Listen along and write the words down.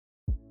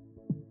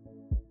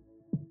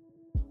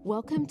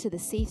Welcome to the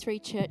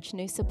C3 Church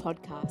Noosa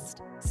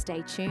podcast.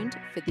 Stay tuned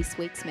for this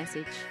week's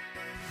message.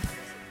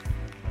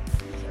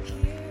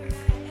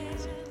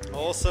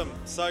 Awesome.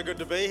 So good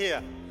to be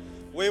here.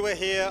 We were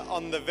here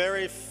on the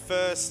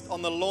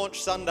on the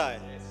launch Sunday.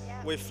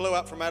 We flew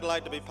up from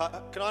Adelaide to be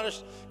part.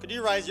 Could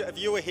you raise if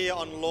you were here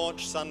on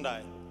launch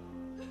Sunday?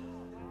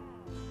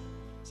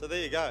 So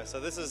there you go. So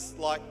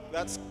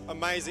that's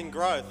amazing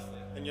growth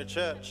in your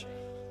church.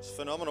 It's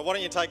phenomenal. Why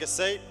don't you take a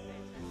seat?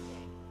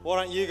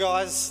 Why don't you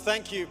guys,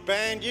 thank you,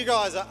 band. You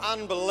guys are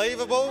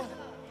unbelievable.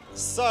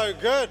 So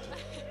good.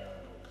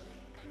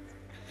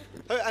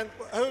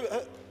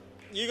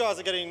 You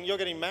guys you're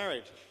getting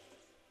married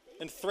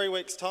in 3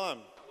 weeks' time.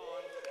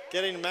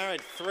 Getting married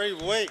 3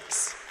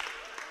 weeks.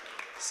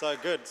 So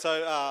good.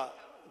 So,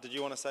 did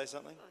you want to say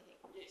something?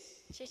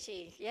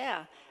 Chichi,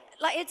 yeah.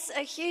 It's a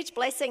huge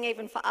blessing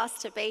even for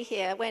us to be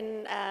here.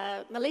 When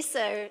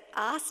Melissa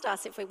asked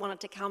us if we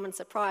wanted to come and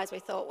surprise, we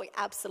thought we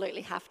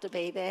absolutely have to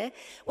be there.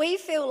 We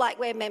feel like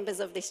we're members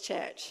of this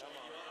church.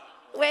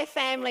 We're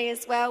family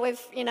as well. We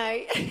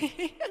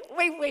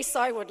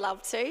so would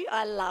love to.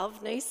 I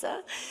love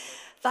Noosa.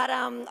 But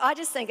I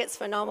just think it's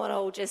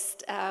phenomenal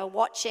just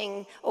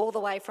watching all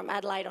the way from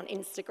Adelaide on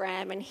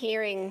Instagram and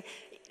hearing,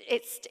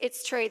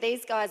 it's true,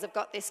 these guys have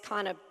got this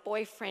kind of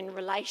boyfriend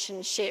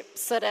relationship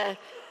sort of.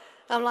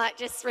 I'm like,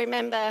 just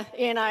remember,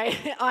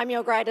 I'm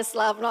your greatest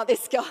love, not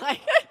this guy.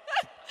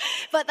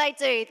 But they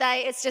do.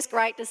 It's just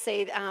great to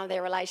see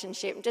their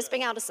relationship and just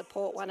being able to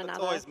support one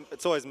another.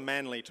 It's always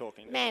manly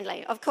talking.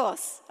 Manly, of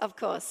course.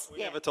 We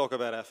never talk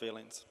about our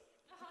feelings.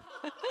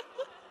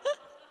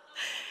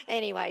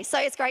 Anyway, so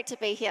it's great to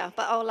be here.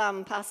 But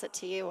I'll pass it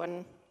to you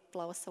and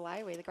blow us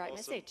away with a great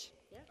message.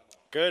 Yeah.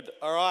 Good.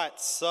 All right.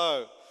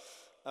 So,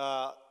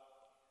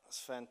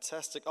 it's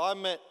fantastic. I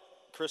met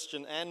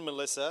Christian and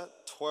Melissa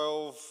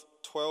 12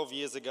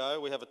 years ago.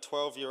 We have a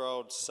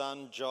 12-year-old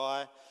son,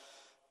 Jai,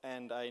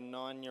 and a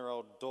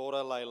 9-year-old daughter,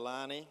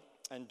 Leilani.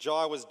 And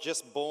Jai was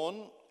just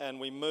born, and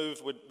we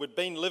moved. We'd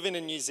been living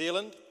in New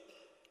Zealand.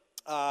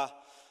 I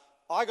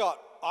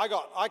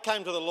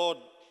came to the Lord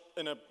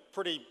in a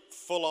pretty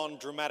full-on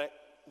dramatic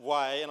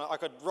way, and I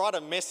could write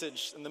a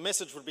message, and the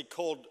message would be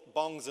called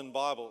Bongs and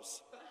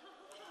Bibles.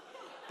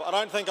 But I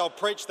don't think I'll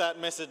preach that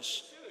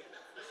message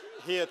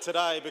here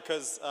today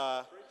because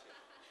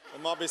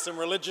there might be some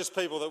religious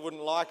people that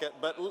wouldn't like it.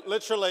 But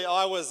literally,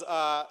 I was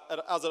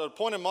at a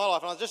point in my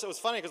life, and it was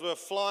funny because we were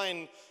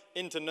flying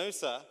into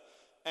Noosa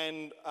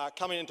and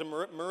coming into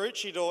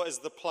Maroochydore is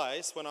the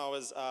place. When I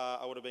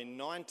would have been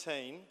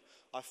 19,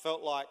 I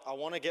felt like I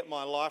want to get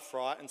my life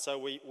right, and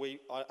so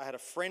I had a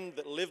friend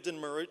that lived in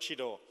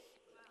Maroochydore,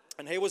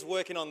 and he was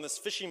working on this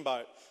fishing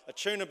boat, a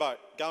tuna boat,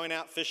 going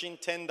out fishing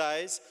 10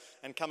 days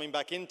and coming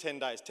back in 10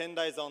 days, 10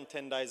 days on,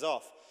 10 days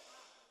off.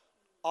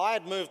 I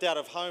had moved out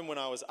of home when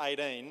I was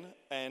 18,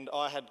 and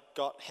I had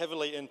got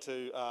heavily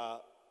into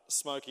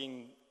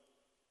smoking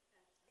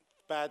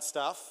bad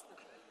stuff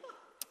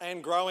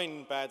and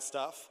growing bad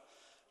stuff,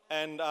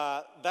 and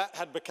that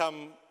had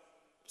become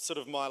sort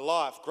of my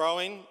life,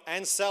 growing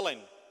and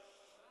selling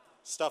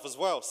stuff as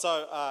well.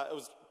 So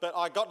but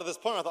I got to this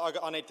point where I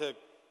thought I need to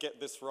get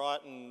this right,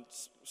 and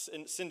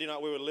Cindy and I,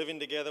 we were living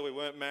together, we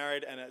weren't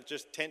married, and it was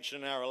just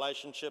tension in our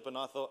relationship, and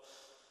I thought,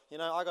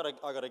 I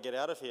got to get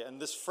out of here.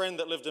 And this friend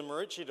that lived in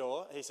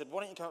Maroochydore, he said,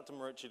 why don't you come up to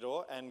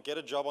Maroochydore and get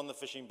a job on the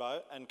fishing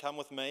boat and come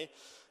with me?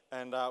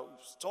 And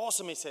it's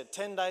awesome, he said,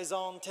 10 days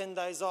on, 10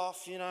 days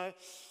off,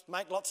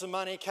 make lots of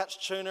money,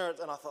 catch tuna.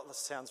 And I thought, this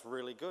sounds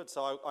really good.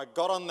 So I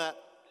got on that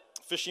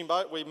fishing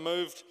boat, we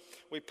moved,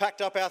 we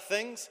packed up our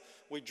things,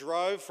 we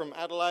drove from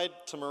Adelaide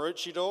to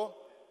Maroochydore.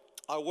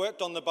 I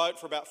worked on the boat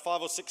for about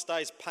 5 or 6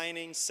 days,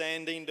 painting,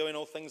 sanding, doing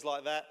all things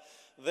like that.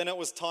 Then it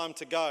was time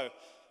to go.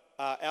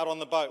 Out on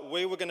the boat.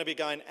 We were going to be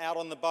going out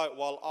on the boat.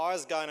 While I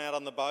was going out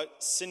on the boat,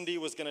 Cindy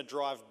was going to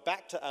drive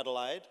back to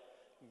Adelaide,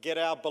 get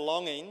our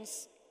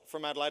belongings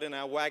from Adelaide in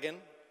our wagon,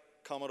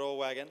 Commodore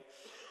wagon,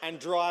 and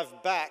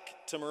drive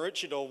back to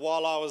Maroochydore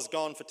while I was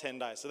gone for 10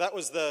 days. So that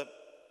was the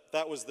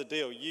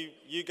deal.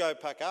 You go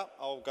pack up,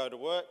 I'll go to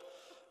work,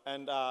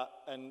 and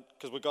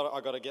because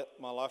I got to get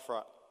my life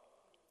right.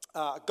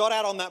 Got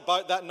out on that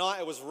boat that night.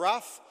 It was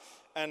rough.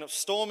 And it was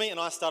stormy, and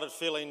I started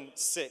feeling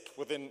sick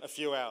within a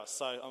few hours.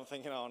 So I'm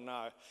thinking, oh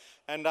no.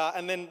 And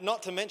then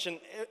not to mention,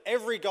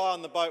 every guy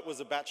on the boat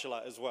was a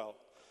bachelor as well.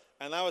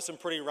 And there were some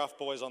pretty rough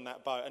boys on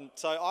that boat. And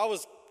so I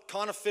was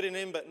kind of fitting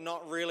in, but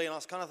not really. And I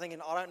was kind of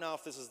thinking, I don't know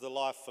if this is the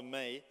life for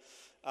me.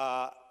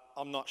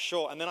 I'm not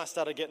sure. And then I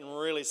started getting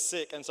really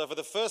sick. And so for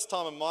the first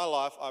time in my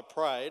life, I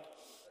prayed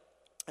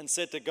and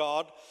said to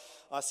God,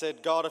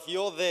 God, if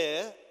you're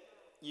there,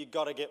 you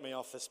got to get me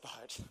off this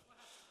boat.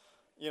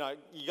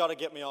 You got to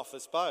get me off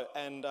this boat.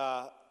 And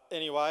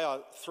anyway, I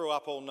threw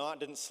up all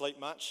night, didn't sleep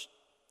much.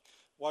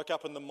 Woke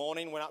up in the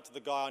morning, went up to the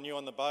guy I knew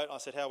on the boat. I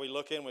said, how are we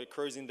looking? We're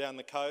cruising down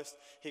the coast.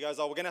 He goes,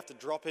 we're going to have to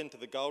drop into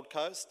the Gold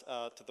Coast,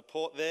 to the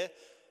port there.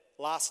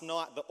 Last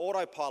night, the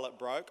autopilot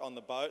broke on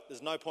the boat.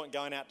 There's no point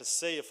going out to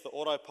sea if the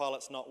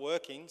autopilot's not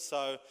working.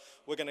 So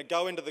we're going to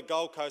go into the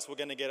Gold Coast. We're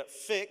going to get it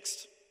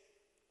fixed.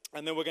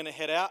 And then we're going to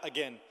head out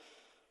again.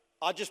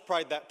 I just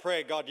prayed that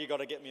prayer, God, you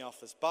got to get me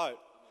off this boat.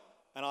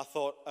 And I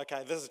thought,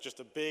 okay, this is just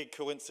a big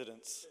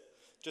coincidence.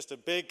 Just a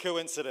big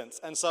coincidence.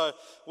 And so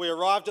we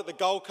arrived at the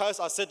Gold Coast.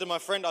 I said to my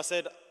friend, I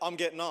said, I'm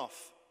getting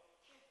off.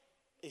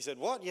 He said,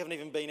 what? You haven't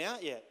even been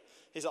out yet?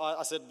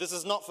 I said, this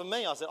is not for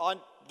me. I said,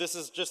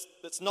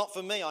 it's not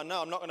for me. I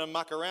know I'm not going to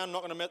muck around.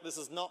 This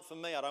is not for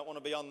me. I don't want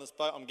to be on this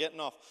boat. I'm getting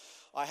off.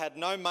 I had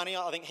no money.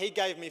 I think he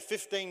gave me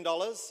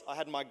 $15. I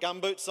had my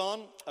gumboots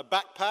on, a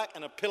backpack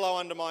and a pillow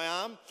under my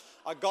arm.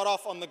 I got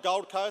off on the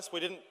Gold Coast.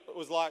 I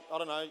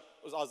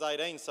was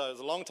 18, so it was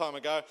a long time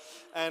ago.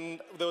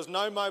 And there was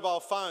no mobile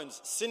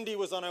phones. Cindy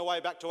was on her way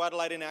back to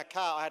Adelaide in our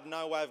car. I had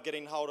no way of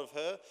getting hold of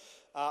her.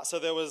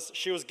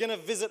 She was going to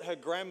visit her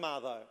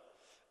grandma though.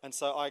 And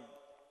so I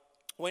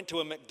went to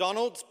a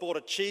McDonald's, bought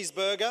a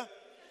cheeseburger.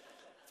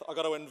 I've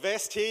got to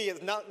invest here.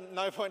 There's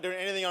no point doing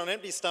anything on an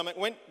empty stomach.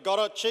 Got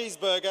a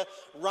cheeseburger,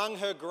 rung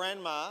her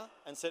grandma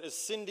and said, is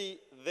Cindy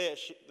there?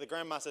 The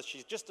grandma says,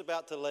 she's just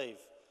about to leave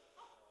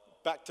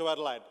back to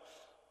Adelaide.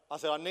 I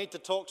said, I need to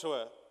talk to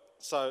her.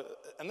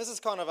 And this is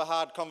kind of a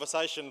hard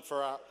conversation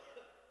for a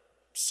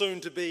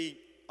soon-to-be,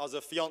 as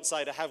a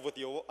fiancé to have with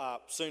your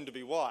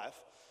soon-to-be wife.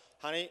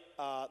 Honey,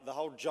 the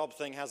whole job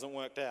thing hasn't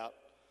worked out.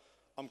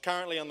 I'm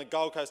currently on the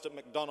Gold Coast at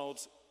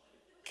McDonald's.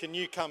 Can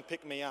you come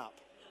pick me up?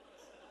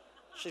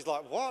 She's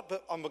like, what?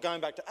 But we're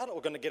going back to Adelaide.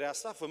 We're going to get our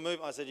stuff. We're moving.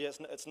 I said, yes,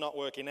 it's not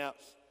working out.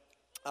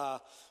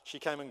 She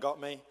came and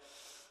got me.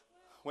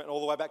 Went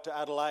all the way back to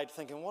Adelaide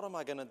thinking, what am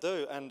I going to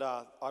do? And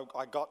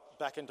I got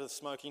back into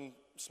smoking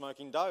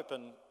dope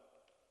and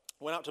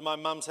went up to my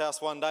mum's house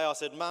one day. I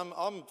said, Mum,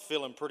 I'm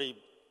feeling pretty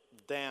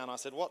down. I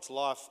said, what's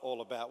life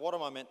all about? What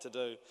am I meant to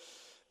do?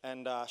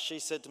 And she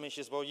said to me,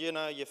 she says, well, you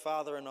know, your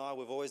father and I,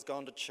 we've always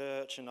gone to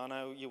church, and I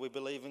know we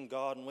believe in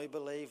God, and we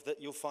believe that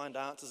you'll find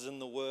answers in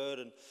the Word.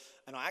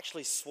 And I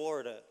actually swore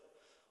at her.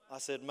 I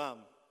said, Mum,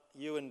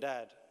 you and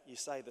Dad, you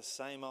say the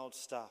same old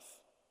stuff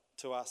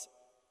to us.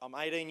 I'm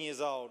 18 years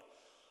old.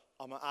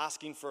 I'm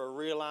asking for a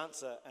real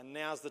answer, and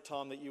now's the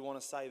time that you want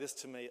to say this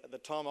to me. At the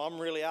time I'm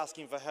really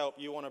asking for help,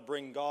 you want to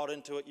bring God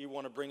into it, you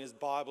want to bring His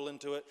Bible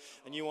into it,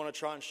 and you want to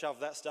try and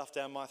shove that stuff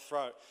down my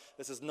throat.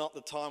 This is not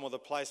the time or the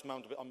place,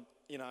 Mum, to be,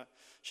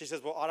 She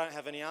says, well, I don't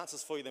have any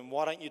answers for you, then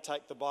why don't you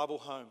take the Bible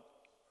home?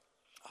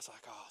 I was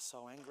like, oh,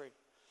 so angry.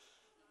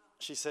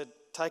 She said,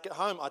 take it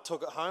home. I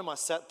took it home, I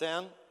sat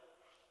down,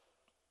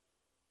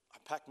 I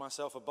packed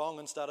myself a bong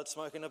and started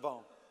smoking a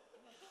bong.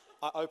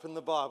 I opened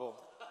the Bible.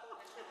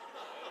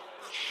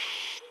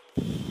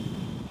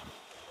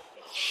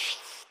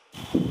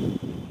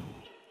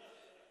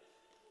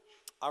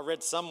 I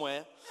read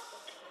somewhere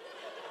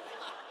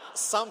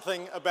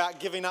something about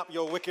giving up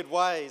your wicked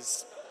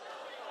ways.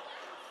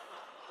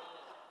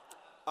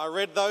 I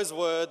read those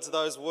words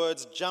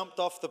jumped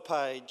off the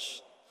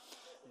page.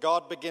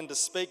 God began to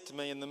speak to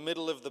me in the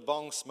middle of the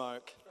bong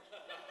smoke.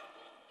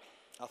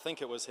 I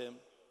think it was Him.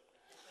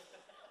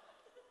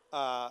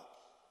 And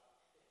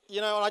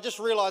I just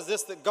realised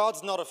this, that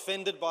God's not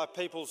offended by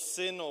people's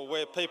sin or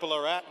where people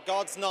are at.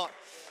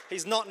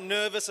 He's not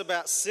nervous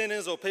about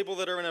sinners or people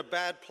that are in a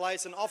bad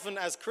place. And often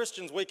as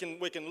Christians, we can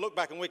look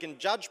back and we can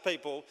judge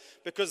people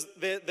because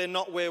they're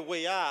not where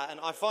we are. And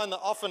I find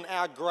that often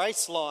our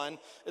grace line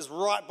is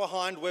right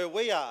behind where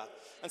we are.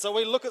 And so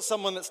we look at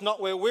someone that's not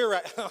where we're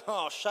at,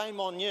 oh, shame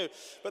on you.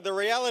 But the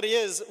reality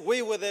is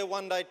we were there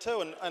one day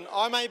too. And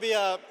I may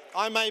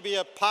be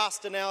a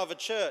pastor now of a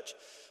church,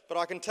 but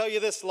I can tell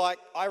you this,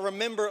 I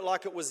remember it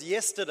like it was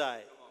yesterday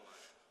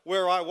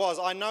where I was.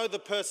 I know the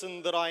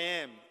person that I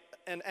am.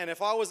 And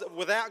if I was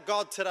without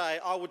God today,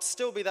 I would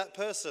still be that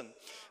person.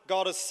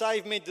 God has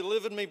saved me,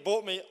 delivered me,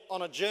 brought me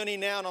on a journey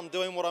now, and I'm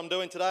doing what I'm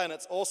doing today, and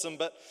it's awesome.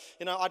 But,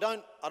 I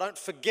don't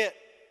forget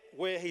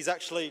where He's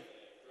actually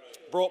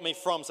brought me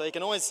from, so He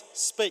can always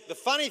speak. The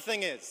funny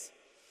thing is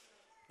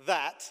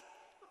that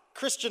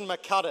Christian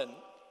McCudden,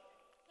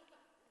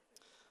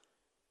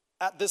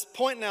 at this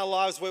point in our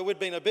lives where we'd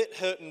been a bit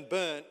hurt and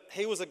burnt,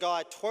 he was a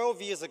guy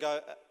 12 years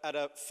ago at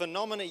a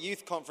Phenomena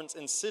youth conference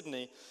in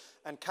Sydney,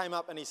 and came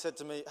up and he said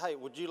to me, hey,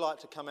 would you like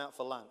to come out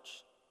for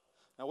lunch?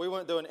 Now, we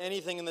weren't doing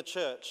anything in the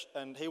church,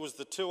 and he was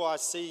the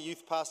 2IC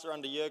youth pastor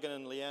under Jurgen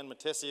and Leanne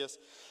Matthesius.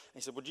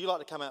 He said, would you like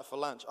to come out for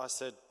lunch? I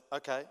said,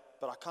 okay,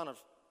 but I kind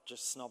of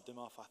just snobbed him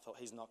off. I thought,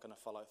 he's not going to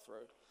follow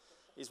through.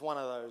 He's one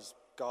of those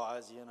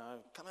guys,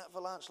 come out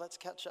for lunch, let's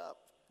catch up,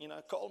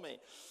 call me.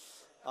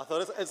 I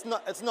thought, it's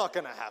not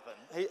going to happen.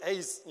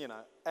 He's.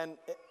 And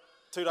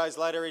 2 days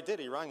later he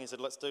did. He rang, he said,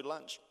 let's do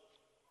lunch.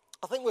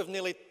 I think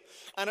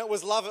and it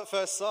was love at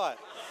first sight.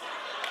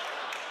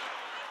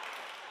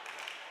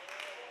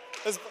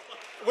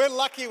 We're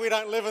lucky we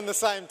don't live in the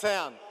same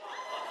town.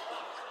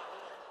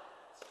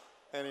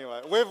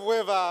 Anyway,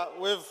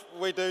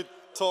 we do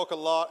talk a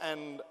lot,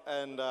 and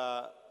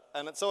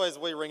it's always,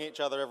 we ring each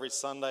other every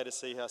Sunday to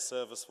see how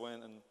service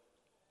went, and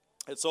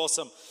it's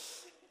awesome.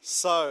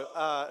 So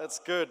it's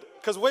good,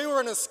 because we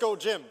were in a school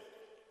gym,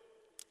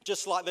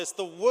 just like this.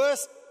 The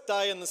worst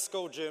day in the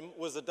school gym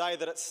was the day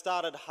that it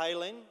started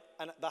hailing,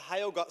 and the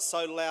hail got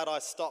so loud I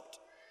stopped.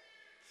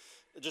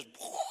 It just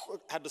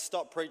had to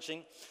stop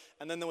preaching.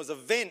 And then there was a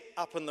vent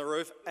up in the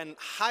roof, and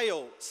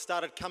hail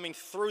started coming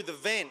through the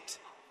vent.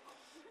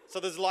 So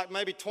there's like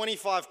maybe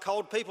 25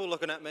 cold people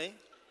looking at me.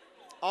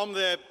 I'm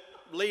their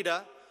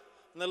leader,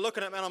 and they're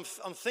looking at me, and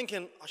I'm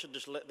thinking, I should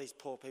just let these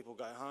poor people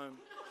go home.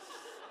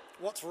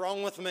 What's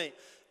wrong with me?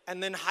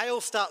 And then hail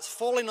starts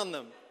falling on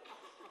them.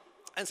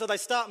 And so they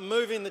start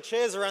moving the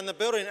chairs around the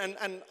building,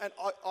 and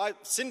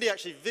Cindy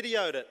actually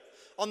videoed it.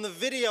 On the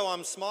video,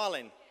 I'm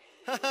smiling.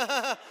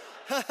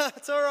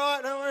 It's all right,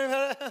 don't worry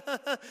about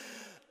it.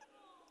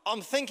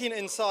 I'm thinking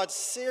inside,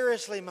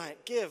 seriously,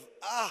 mate, give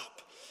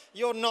up.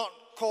 You're not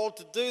called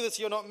to do this.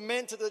 You're not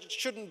meant to. It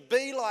shouldn't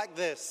be like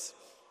this.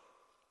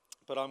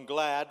 But I'm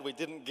glad we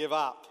didn't give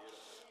up.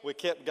 We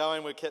kept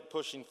going. We kept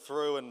pushing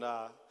through, and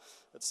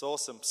it's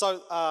awesome.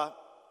 So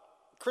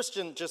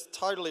Christian just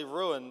totally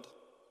ruined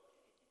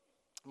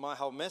my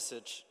whole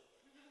message.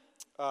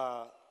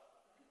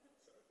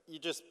 You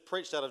just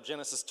preached out of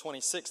Genesis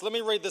 26. Let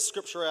me read this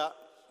scripture out.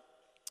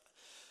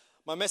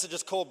 My message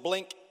is called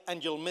Blink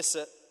and You'll Miss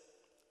It.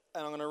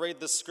 And I'm going to read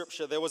this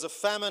scripture. There was a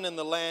famine in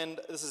the land.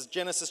 This is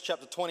Genesis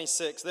chapter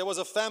 26. There was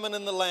a famine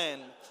in the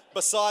land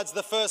besides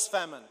the first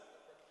famine.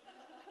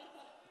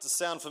 Does it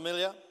sound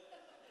familiar?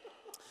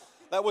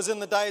 That was in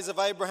the days of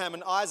Abraham,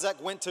 and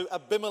Isaac went to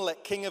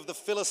Abimelech, king of the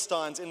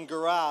Philistines, in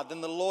Gerar. Then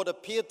the Lord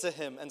appeared to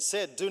him and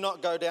said, "Do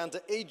not go down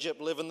to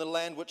Egypt. Live in the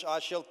land which I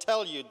shall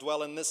tell you.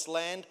 Dwell in this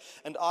land,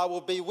 and I will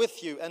be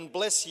with you and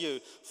bless you.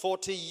 For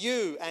to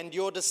you and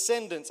your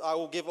descendants I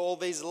will give all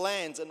these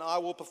lands, and I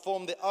will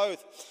perform the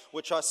oath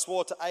which I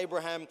swore to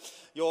Abraham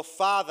your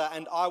father,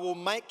 and I will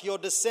make your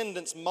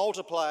descendants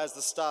multiply as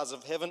the stars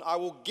of heaven. I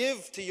will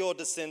give to your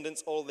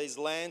descendants all these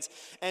lands,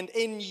 and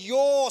in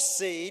your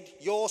seed,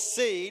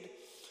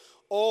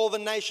 all the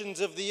nations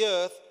of the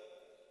earth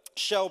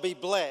shall be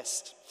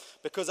blessed,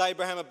 because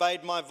Abraham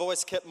obeyed my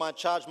voice, kept my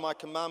charge, my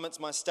commandments,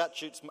 my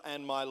statutes,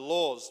 and my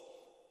laws."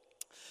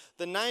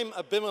 The name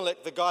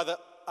Abimelech, the guy that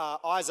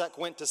Isaac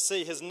went to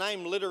see, his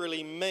name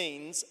literally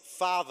means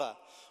father,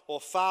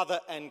 or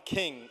father and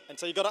king. And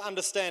so you've got to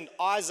understand,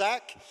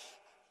 Isaac,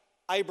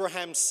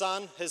 Abraham's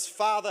son, his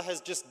father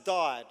has just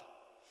died.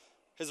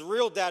 His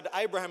real dad,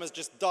 Abraham, has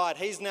just died.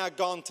 He's now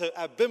gone to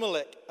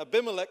Abimelech.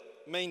 Abimelech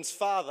means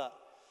father.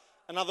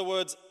 In other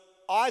words,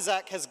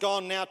 Isaac has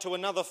gone now to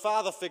another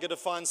father figure to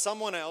find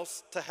someone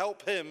else to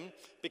help him,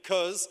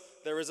 because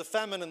there is a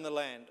famine in the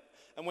land.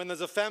 And when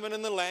there's a famine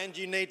in the land,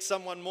 you need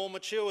someone more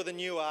mature than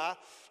you are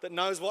that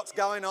knows what's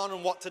going on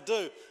and what to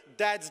do.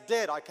 Dad's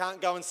dead. I can't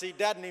go and see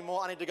Dad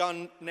anymore. I need to go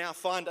and now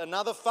find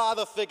another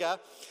father figure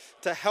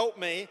to help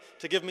me,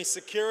 to give me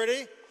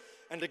security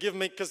and to give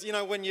me, because, you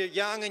know, when you're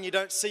young and you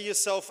don't see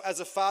yourself as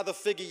a father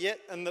figure yet,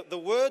 and the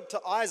word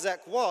to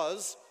Isaac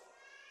was,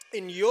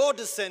 in your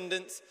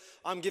descendants,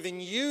 I'm giving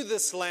you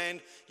this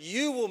land.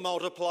 You will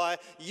multiply.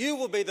 You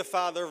will be the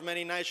father of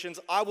many nations.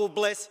 I will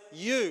bless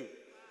you.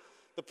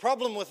 The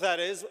problem with that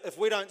is, if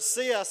we don't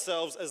see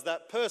ourselves as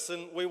that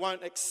person, we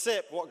won't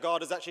accept what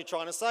God is actually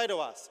trying to say to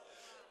us.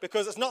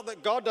 Because it's not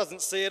that God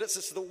doesn't see it, it's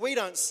just that we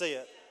don't see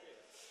it.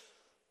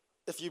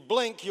 If you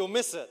blink, you'll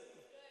miss it.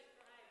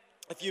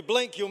 If you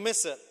blink, you'll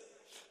miss it.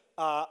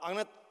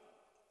 I'm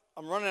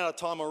running out of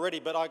time already,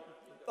 but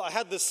I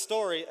had this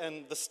story,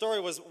 and the story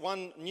was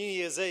one New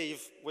Year's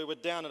Eve. We were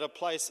down at a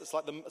place, it's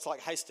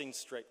like Hastings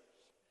Street,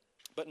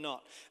 but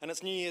not. And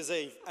it's New Year's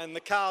Eve, and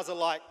the cars are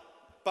like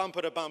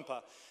bumper to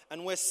bumper.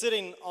 And we're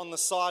sitting on the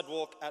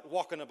sidewalk at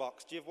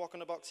Wok-in-a-Box. Do you have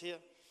Wok-in-a-Box here?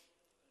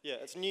 Yeah,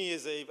 it's New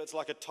Year's Eve. It's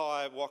like a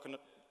Thai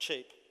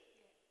cheap.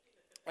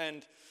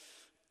 And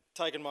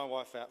taking my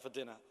wife out for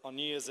dinner on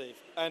New Year's Eve.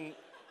 And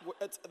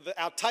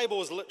our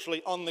table is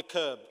literally on the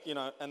curb, you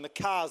know, and the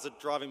cars are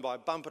driving by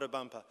bumper to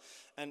bumper.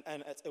 And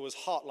it was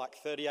hot, like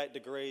 38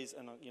 degrees,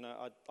 and, you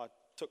know, I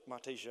took my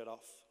T-shirt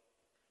off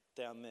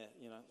down there,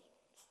 you know,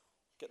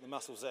 get the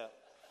muscles out,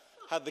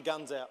 had the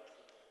guns out.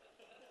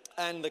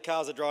 And the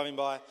cars are driving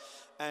by,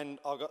 and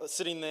I got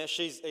sitting there,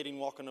 she's eating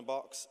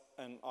Wok-in-a-Box,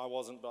 and I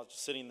wasn't, but I was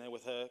just sitting there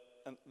with her.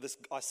 And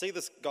I see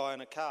this guy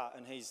in a car,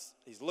 and he's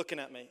looking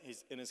at me.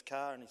 He's in his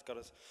car, and he's got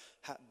his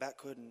hat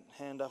backward and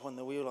hand up on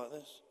the wheel like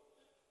this.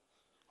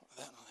 Like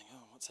that, and I think,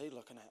 oh, what's he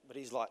looking at? But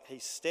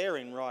he's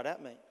staring right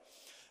at me.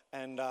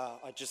 And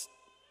I'm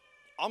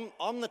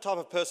the type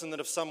of person that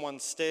if someone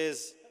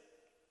stares,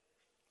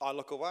 I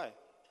look away.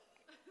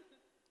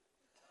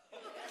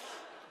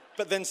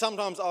 But then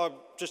sometimes I'll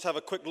just have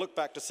a quick look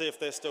back to see if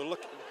they're still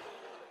looking.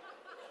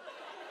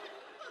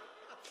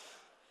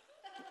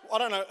 I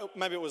don't know,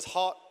 maybe it was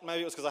hot,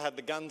 maybe it was because I had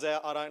the guns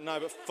out, I don't know.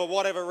 But for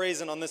whatever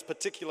reason, on this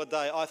particular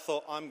day, I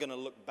thought, I'm going to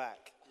look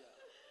back.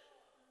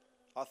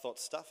 I thought,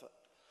 stuff it.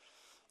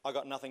 I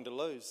got nothing to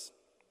lose.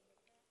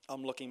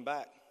 I'm looking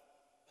back.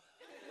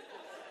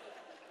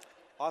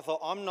 I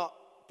thought, I'm not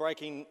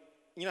breaking.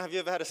 You know, have you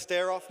ever had a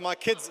stare-off? My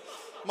kids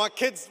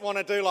want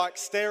to do like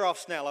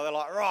stare-offs now. They're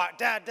like, right,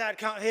 Dad,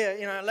 come here.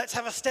 You know, let's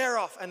have a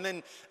stare-off.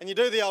 And you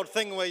do the old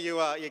thing where you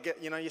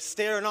get, you know, you're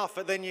staring off,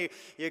 but then you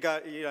go,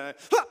 you know,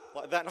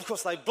 like that. And of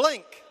course they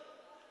blink.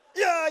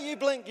 Yeah, you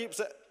blink.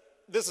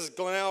 this is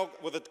Glenelg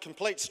with a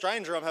complete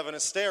stranger I'm having a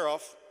stare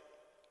off,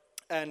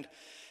 and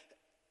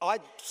I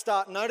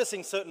start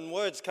noticing certain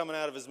words coming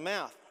out of his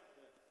mouth.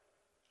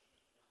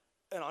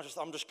 And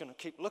I'm just going to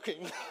keep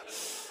looking.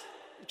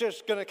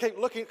 Just going to keep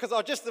looking, because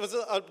there was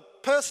a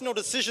personal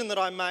decision that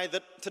I made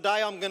that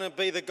today I'm going to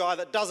be the guy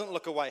that doesn't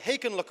look away. He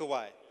can look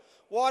away.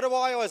 Why do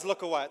I always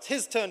look away? It's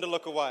his turn to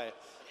look away.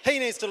 He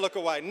needs to look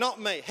away,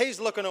 not me. He's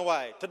looking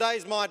away.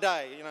 Today's my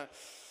day, you know.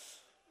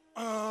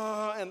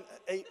 And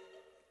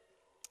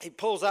he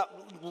pulls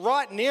up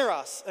right near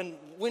us, and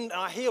when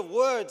I hear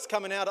words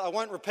coming out, I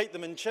won't repeat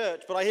them in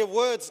church, but I hear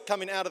words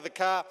coming out of the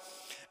car,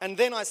 and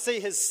then I see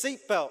his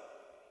seatbelt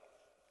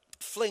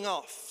fling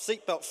off.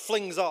 Seatbelt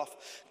flings off.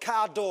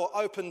 Car door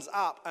opens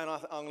up, and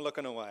I'm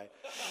looking away.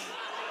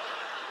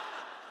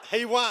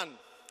 He won.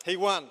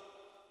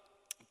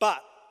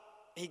 But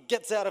he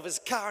gets out of his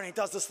car and he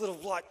does this little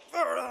like,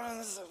 you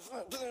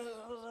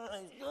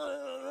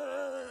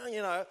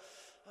know,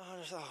 oh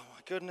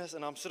my goodness.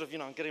 And I'm sort of,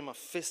 I'm getting my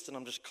fist and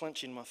I'm just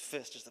clenching my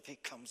fist. Just if he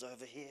comes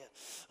over here,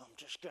 I'm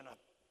just going to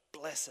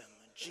bless him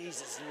in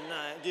Jesus'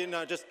 name.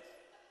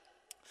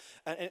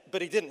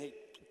 But he didn't. He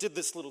did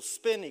this little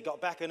spin. He got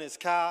back in his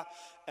car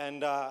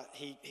and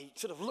he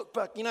sort of looked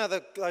back. You know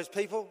those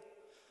people?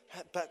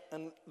 Back,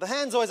 and the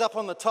hand's always up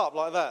on the top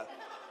like that.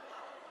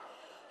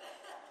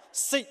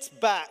 Seats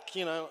back,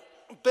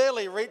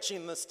 barely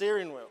reaching the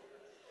steering wheel,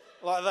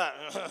 like that.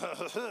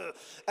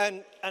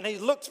 and he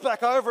looks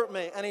back over at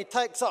me and he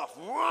takes off,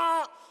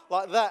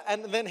 like that.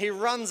 And then he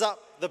runs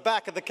up the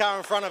back of the car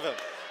in front of him.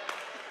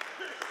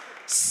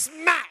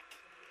 Smack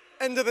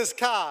into this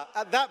car.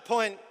 At that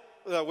point,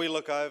 we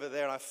look over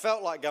there and I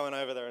felt like going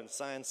over there and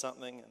saying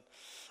something. And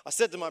I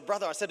said to my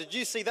brother, did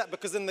you see that?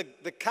 Because in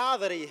the car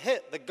that he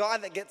hit, the guy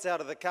that gets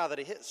out of the car that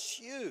he hit is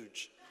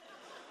huge.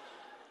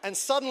 And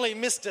suddenly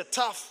Mr.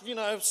 Tough,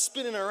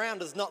 spinning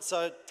around is not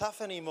so tough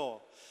anymore.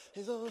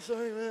 He's, oh,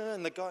 sorry, man.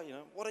 And the guy,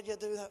 what did you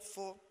do that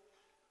for?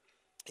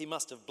 He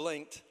must have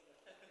blinked.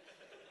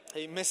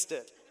 He missed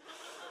it.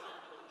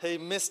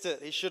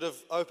 He should have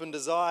opened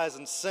his eyes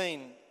and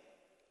seen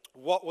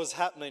what was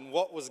happening,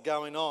 what was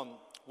going on.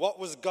 What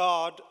was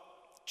God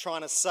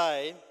trying to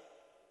say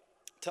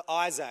to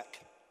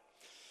Isaac?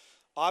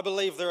 I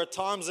believe there are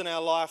times in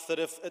our life that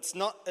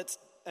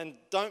and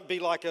don't be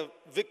like a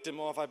victim,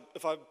 or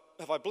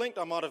if I blinked,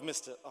 I might have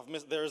missed it.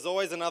 There is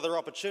always another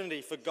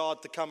opportunity for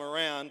God to come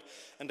around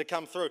and to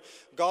come through.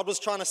 God was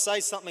trying to say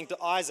something to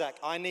Isaac.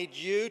 I need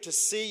you to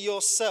see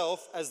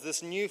yourself as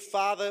this new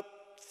father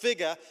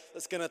figure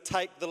that's going to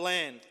take the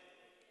land.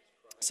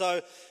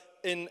 So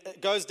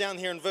it goes down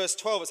here in verse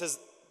 12. It says,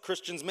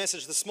 Christian's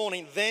message this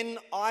morning, then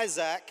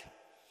Isaac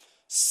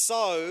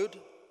sowed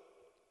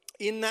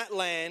in that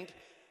land,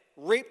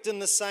 reaped in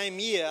the same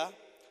year,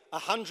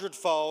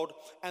 100-fold,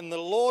 and the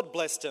Lord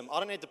blessed him. I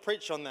don't need to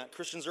preach on that.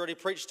 Christian's already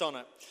preached on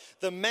it.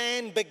 The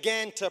man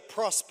began to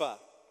prosper,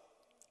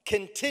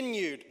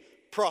 continued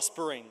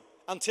prospering,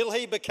 until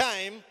he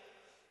became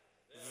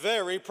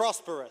very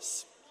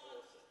prosperous.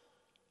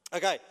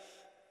 Okay,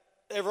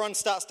 everyone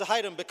starts to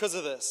hate him because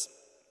of this.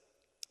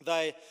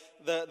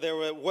 There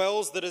were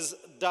wells that his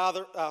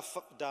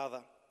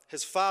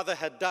father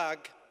had dug,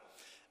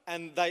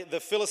 and the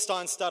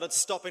Philistines started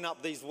stopping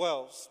up these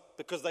wells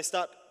because they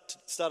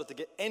started to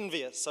get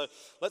envious. So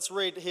let's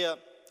read here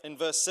in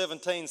verse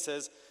 17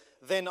 says,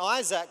 then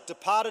Isaac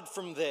departed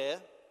from there,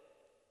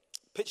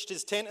 pitched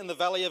his tent in the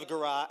valley of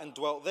Gerar and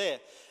dwelt there.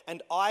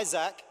 And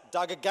Isaac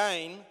dug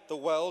again the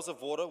wells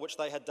of water which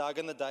they had dug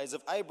in the days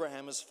of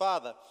Abraham his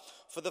father,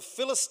 for the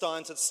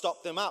Philistines had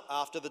stopped them up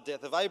after the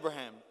death of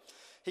Abraham.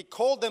 He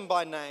called them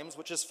by names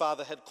which his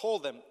father had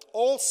called them.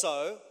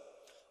 Also,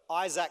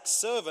 Isaac's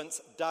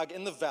servants dug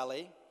in the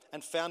valley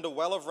and found a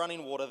well of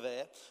running water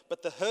there.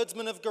 But the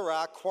herdsmen of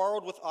Gerar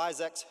quarreled with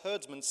Isaac's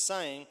herdsmen,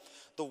 saying,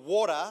 the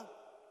water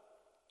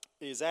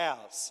is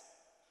ours.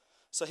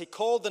 So he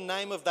called the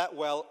name of that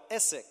well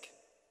Esek,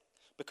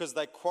 because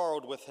they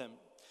quarreled with him.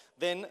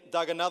 Then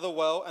dug another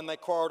well, and they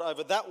quarreled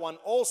over that one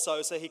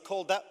also. So he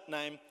called that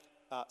name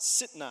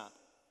Sitnah.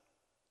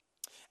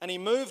 And he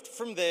moved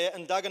from there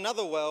and dug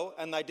another well,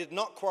 and they did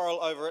not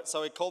quarrel over it.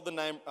 So he called the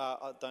name,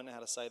 I don't know how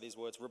to say these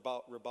words,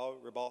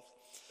 Reboth.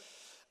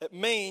 It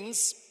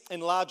means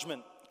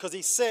enlargement, because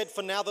he said,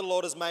 for now the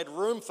Lord has made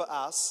room for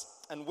us,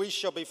 and we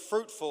shall be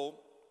fruitful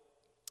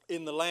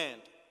in the land,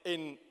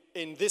 in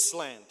this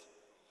land.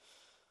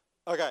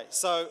 Okay,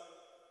 so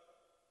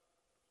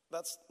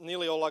that's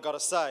nearly all I got to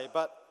say.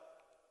 But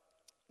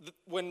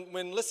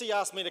when Lissy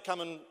asked me to come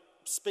and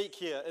speak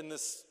here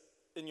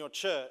in your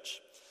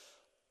church,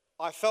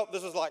 I felt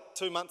this was like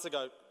 2 months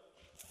ago.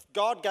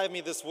 God gave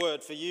me this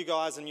word for you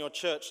guys in your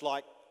church,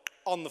 like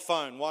on the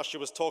phone while she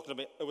was talking to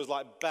me. It was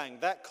like bang,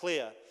 that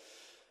clear.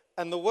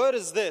 And the word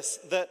is this,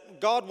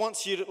 that God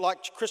wants you to,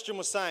 like Christian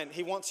was saying,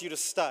 he wants you to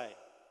stay.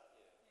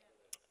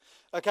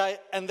 Okay,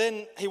 and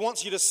then he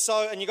wants you to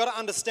sow, and you've got to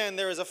understand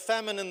there is a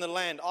famine in the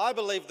land. I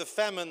believe the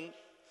famine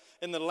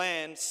in the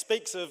land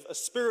speaks of a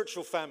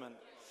spiritual famine.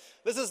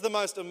 This is the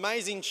most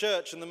amazing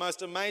church and the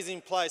most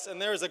amazing place, and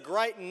there is a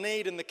great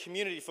need in the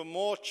community for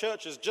more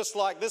churches just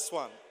like this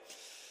one.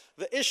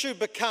 The issue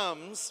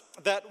becomes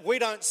that we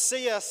don't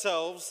see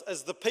ourselves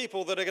as the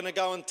people that are going to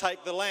go and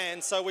take the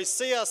land, so we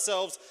see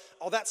ourselves,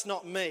 oh, that's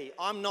not me.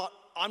 I'm not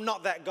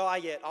that guy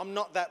yet. I'm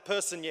not that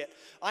person yet.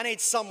 I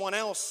need someone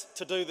else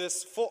to do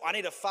this for. I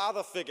need a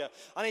father figure.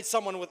 I need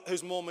someone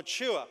who's more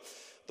mature.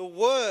 The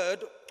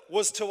word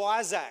was to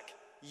Isaac,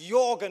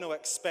 you're going to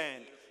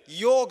expand.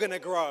 You're going to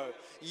grow.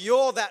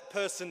 You're that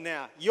person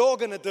now. You're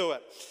going to do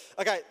it.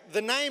 Okay,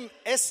 the name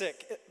Essek,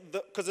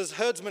 because as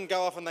herdsmen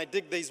go off and they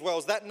dig these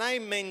wells, that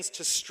name means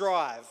to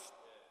strive.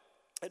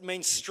 It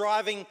means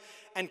striving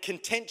and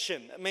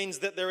contention. It means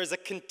that there is a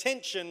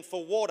contention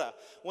for water.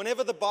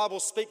 Whenever the Bible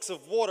speaks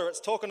of water, it's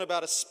talking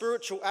about a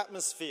spiritual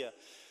atmosphere.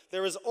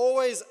 There is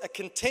always a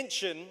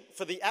contention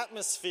for the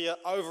atmosphere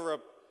over a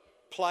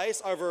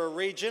place, over a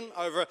region,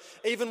 over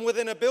even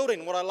within a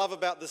building. What I love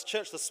about this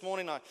church this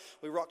morning,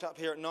 we rocked up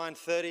here at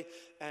 9:30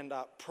 and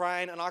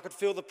praying, and I could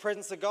feel the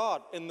presence of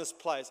God in this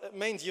place. It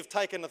means you've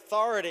taken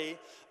authority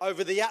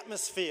over the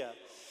atmosphere.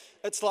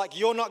 It's like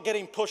you're not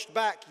getting pushed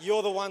back,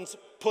 you're the ones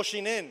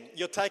pushing in.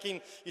 You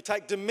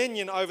take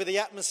dominion over the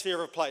atmosphere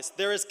of a place.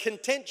 There is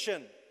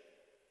contention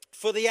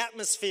for the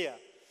atmosphere.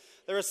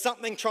 There is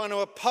something trying to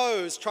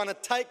oppose, trying to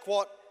take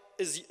what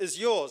is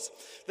yours.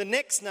 The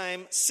next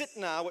name,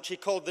 Sitnah, which he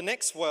called the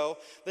next well,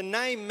 the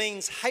name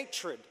means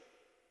hatred.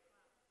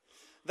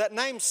 That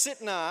name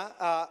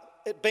Sitnah,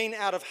 it being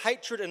out of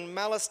hatred and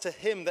malice to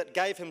him that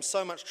gave him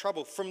so much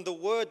trouble. From the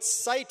word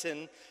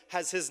Satan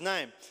has his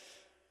name.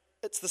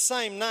 It's the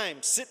same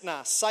name,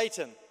 Sitnah,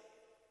 Satan.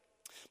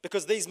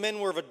 Because these men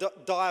were of a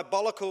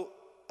diabolical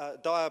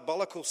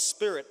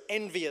spirit,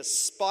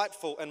 envious,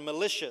 spiteful, and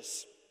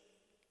malicious.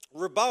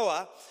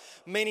 Reboah,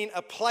 meaning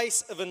a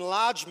place of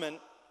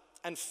enlargement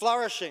and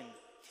flourishing.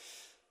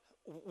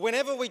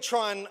 Whenever we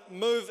try and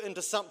move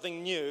into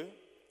something new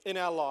in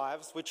our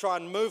lives, we try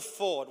and move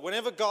forward.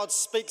 Whenever God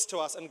speaks to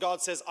us and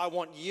God says, I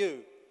want you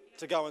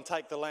to go and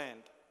take the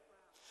land,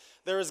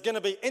 there is going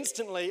to be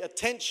instantly a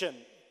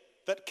tension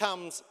that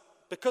comes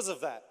because of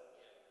that.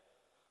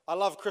 I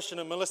love Christian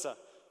and Melissa.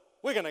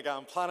 We're going to go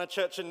and plant a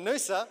church in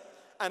Noosa,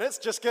 and it's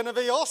just going to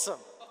be awesome.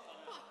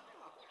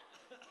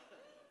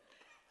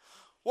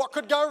 What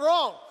could go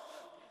wrong?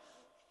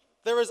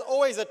 There is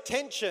always a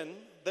tension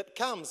that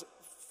comes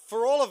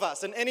for all of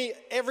us. And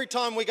every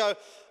time we go,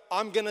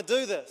 I'm going to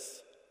do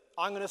this.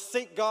 I'm going to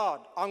seek God.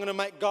 I'm going to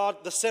make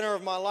God the center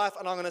of my life,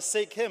 and I'm going to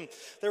seek Him.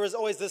 There is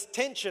always this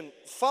tension.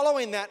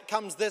 Following that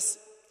comes this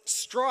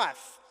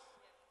strife,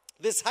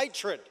 this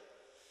hatred.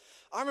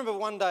 I remember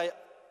one day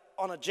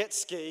on a jet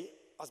ski,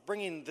 I was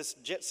bringing this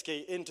jet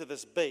ski into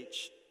this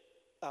beach.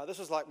 This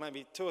was like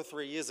maybe 2 or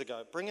 3 years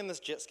ago, bringing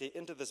this jet ski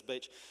into this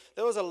beach.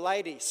 There was a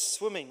lady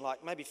swimming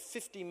like maybe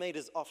 50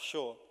 meters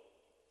offshore.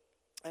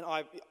 And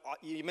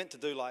you meant to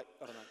do like,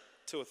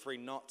 2 or 3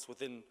 knots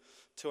within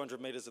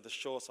 200 meters of the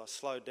shore. So I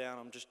slowed down.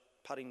 I'm just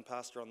putting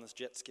past her on this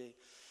jet ski.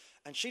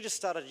 And she just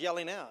started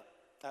yelling out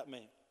at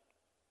me.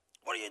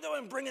 What are you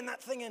doing bringing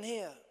that thing in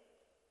here?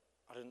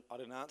 I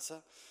didn't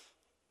answer.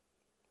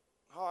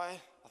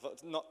 Hi. I thought,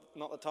 it's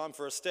not the time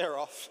for a stare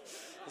off.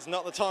 It's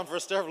not the time for a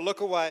stare off. Look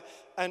away.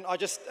 And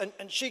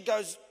and she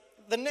goes,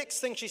 the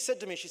next thing she said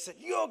to me, she said,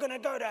 you're going to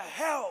go to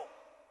hell.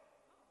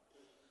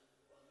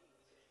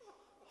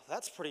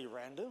 That's pretty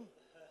random.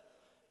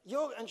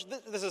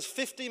 This is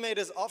 50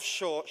 meters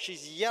offshore.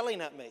 She's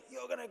yelling at me.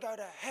 You're going to go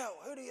to hell.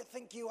 Who do you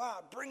think you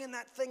are? Bringing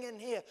that thing in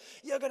here.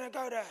 You're going to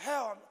go to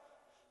hell.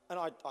 And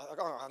I'm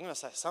going to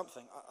say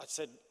something. I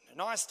said,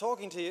 nice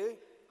talking to you.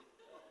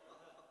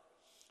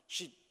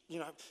 She,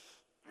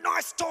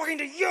 nice talking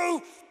to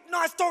you.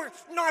 Nice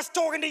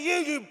talking to you,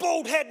 you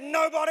bald head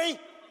nobody.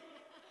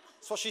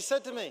 That's what she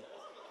said to me.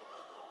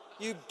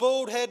 You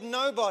bald head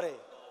nobody.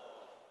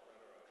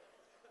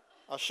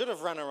 I should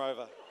have run her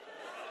over.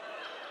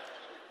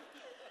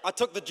 I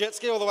took the jet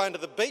ski all the way into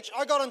the beach.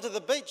 I got into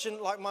the beach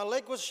and my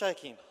leg was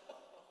shaking.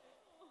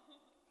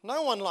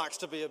 No one likes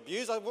to be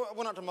abused. I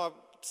went up to my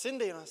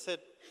Cindy and I said,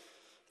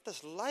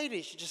 this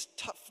lady,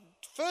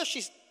 first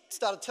she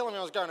started telling me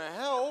I was going to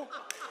hell.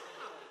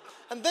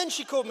 And then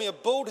she called me a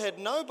bald head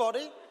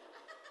nobody.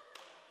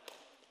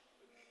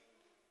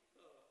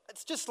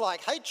 It's just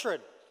like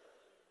hatred.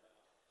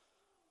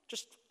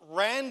 Just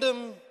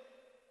random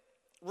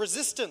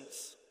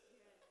resistance.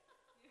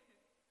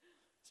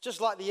 It's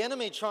just like the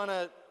enemy trying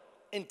to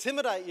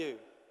intimidate you.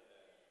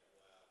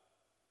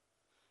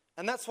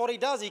 And that's what he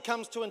does. He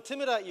comes to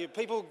intimidate you.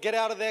 People get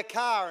out of their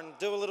car and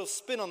do a little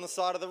spin on the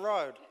side of the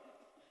road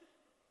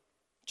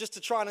just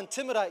to try and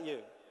intimidate you.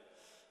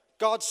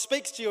 God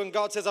speaks to you and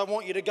God says, I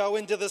want you to go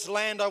into this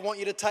land. I want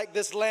you to take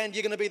this land.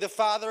 You're going to be the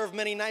father of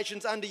many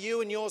nations under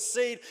you and your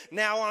seed.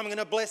 Now I'm going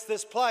to bless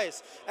this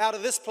place, out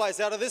of this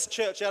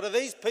church, out of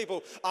these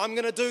people. I'm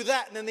going to do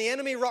that. And then the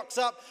enemy rocks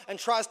up and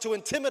tries to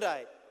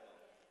intimidate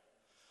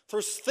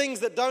through things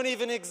that don't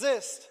even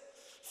exist,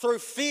 through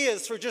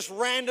fears, through just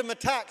random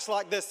attacks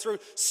like this, through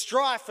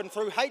strife and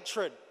through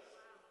hatred.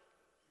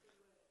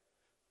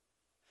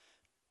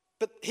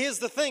 But here's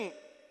the thing,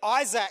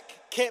 Isaac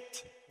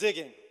kept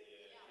digging.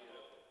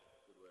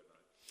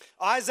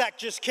 Isaac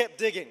just kept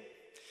digging.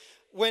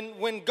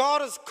 When God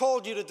has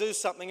called you to do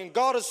something and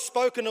God has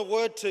spoken a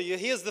word to you,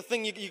 here's the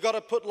thing, you got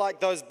to put like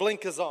those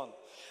blinkers on.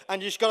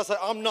 And you just got to say,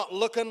 I'm not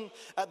looking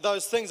at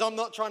those things. I'm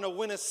not trying to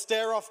win a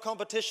stare-off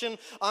competition.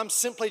 I'm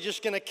simply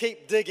just going to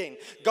keep digging.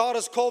 God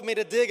has called me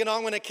to dig, and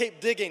I'm going to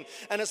keep digging.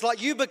 And it's like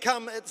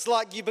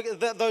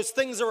those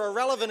things are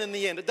irrelevant in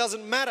the end. It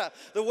doesn't matter.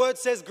 The word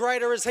says,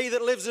 greater is he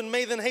that lives in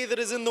me than he that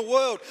is in the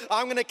world.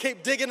 I'm going to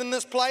keep digging in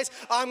this place.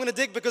 I'm going to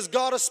dig because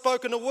God has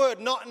spoken a word,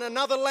 not in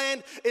another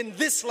land, in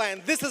this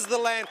land. This is the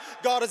land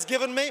God has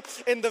given me.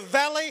 In the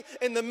valley,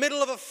 in the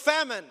middle of a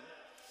famine,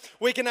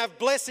 we can have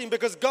blessing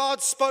because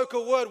God spoke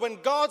a word.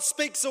 When God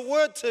speaks a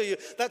word to you,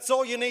 that's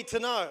all you need to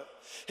know.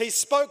 He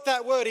spoke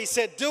that word. He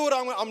said, do it.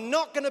 I'm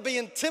not going to be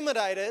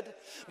intimidated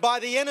by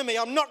the enemy.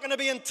 I'm not going to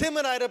be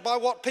intimidated by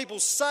what people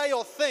say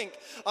or think.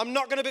 I'm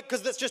not going to be,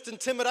 because that's just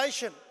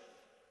intimidation.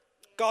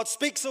 God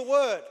speaks a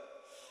word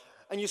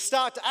and you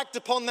start to act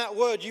upon that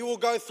word. You will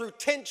go through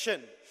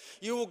tension.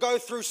 You will go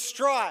through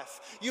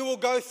strife. You will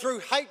go through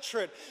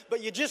hatred.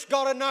 But you just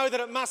got to know that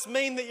it must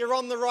mean that you're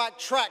on the right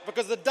track,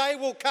 because the day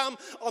will come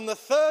on the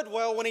third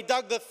well. When he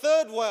dug the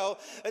third well,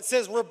 it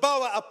says,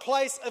 Rehoboth, a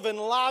place of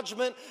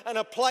enlargement and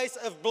a place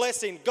of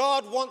blessing.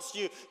 God wants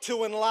you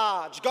to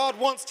enlarge. God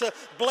wants to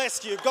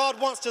bless you.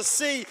 God wants to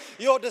see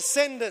your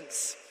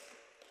descendants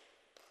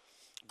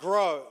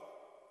grow.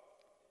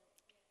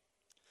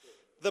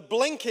 The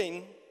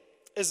blinking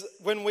is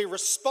when we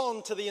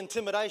respond to the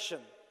intimidation.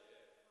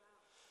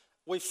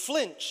 We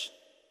flinch.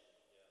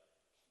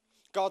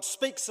 God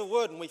speaks a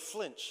word and we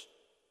flinch.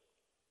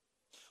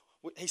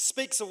 He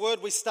speaks a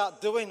word, we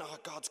start doing,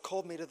 God's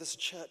called me to this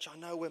church. I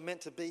know we're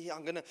meant to be here.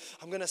 I'm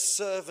gonna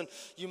serve. And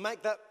you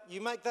make that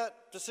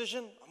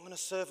decision. I'm going to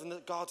serve,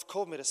 and God's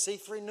called me to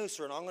C3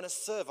 Noosa, and I'm going to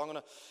serve. I'm going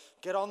to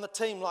get on the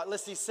team like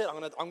Lissy said.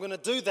 I'm going to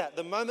do that.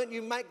 The moment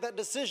you make that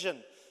decision,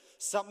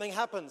 something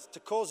happens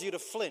to cause you to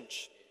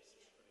flinch.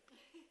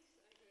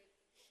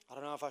 I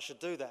don't know if I should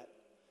do that.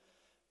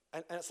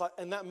 And it's like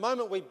in that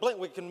moment we blink,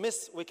 we can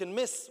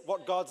miss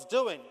what God's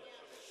doing.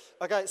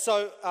 Okay,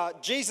 so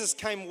Jesus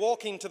came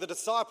walking to the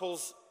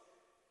disciples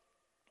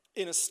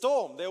in a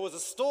storm. There was a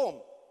storm.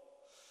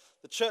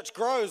 The church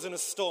grows in a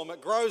storm.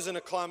 It grows in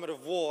a climate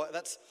of war.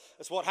 That's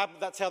what happened.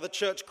 That's how the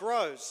church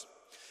grows.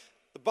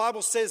 The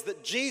Bible says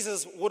that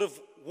Jesus would have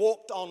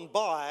walked on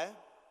by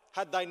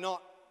had they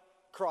not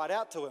cried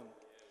out to him.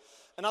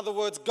 In other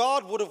words,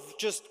 God would have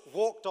just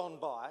walked on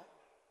by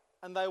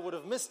and they would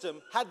have missed him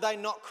had they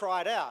not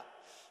cried out.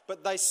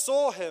 But they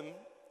saw him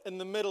in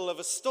the middle of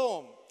a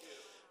storm.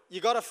 You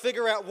got to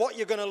figure out what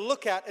you're going to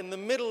look at in the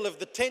middle of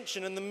the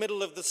tension, in the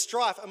middle of the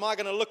strife. Am I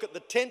going to look at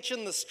the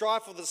tension, the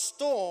strife, or the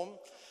storm?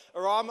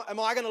 Or am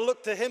I going to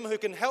look to him who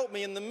can help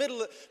me in the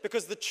middle?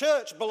 Because the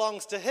church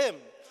belongs to him.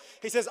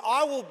 He says,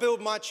 I will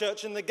build my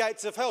church in the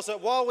gates of hell. So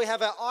while we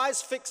have our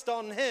eyes fixed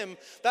on him,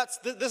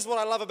 this is what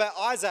I love about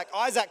Isaac.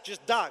 Isaac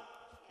just dug.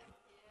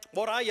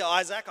 What are you,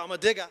 Isaac? I'm a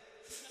digger.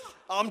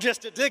 I'm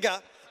just a digger.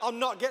 I'm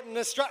not getting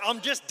distracted.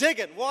 I'm just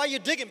digging. Why are you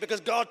digging?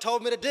 Because God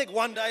told me to dig.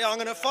 One day I'm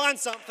going to find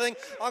something.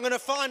 I'm going to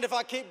find if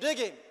I keep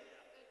digging.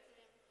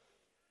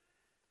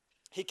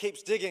 He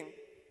keeps digging.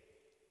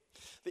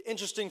 The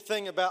interesting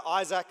thing about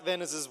Isaac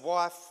then is his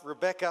wife,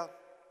 Rebecca.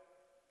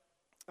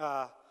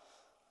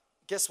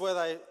 Guess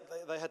where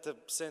they had to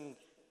send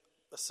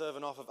a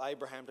servant off of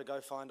Abraham to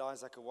go find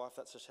Isaac a wife.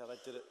 That's just how they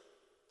did it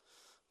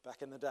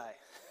back in the day.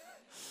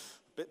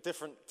 A bit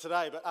different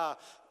today, but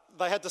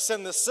they had to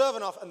send the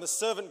servant off, and the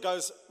servant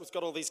has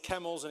got all these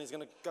camels, and he's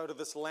going to go to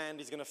this land.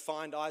 He's going to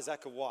find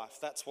Isaac a wife.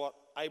 That's what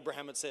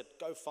Abraham had said.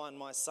 Go find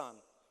my son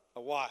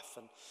a wife.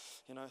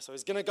 And so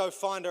he's going to go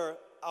find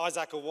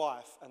Isaac a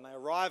wife, and they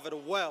arrive at a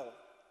well.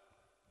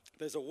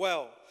 There's a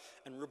well,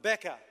 and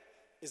Rebecca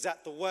is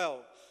at the well,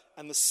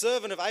 and the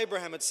servant of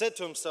Abraham had said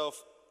to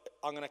himself,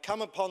 I'm going to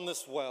come upon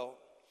this well.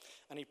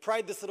 And he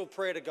prayed this little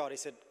prayer to God. He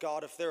said,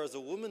 God, if there is a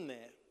woman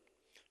there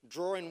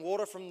drawing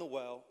water from the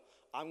well,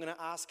 I'm going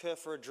to ask her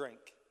for a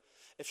drink.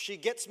 If she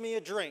gets me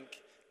a drink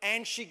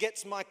and she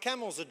gets my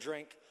camels a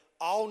drink,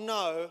 I'll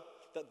know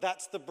that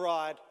that's the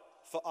bride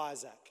for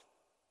Isaac.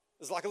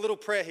 It's like a little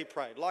prayer he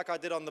prayed, like I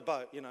did on the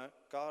boat,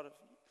 God, if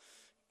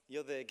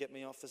you're there, get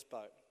me off this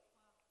boat.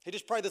 He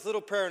just prayed this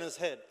little prayer in his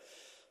head.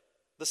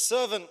 The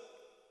servant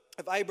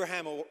of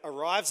Abraham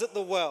arrives at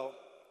the well.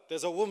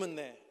 There's a woman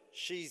there.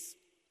 She's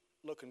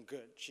looking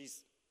good.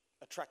 She's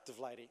an attractive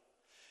lady.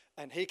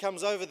 And he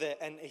comes over there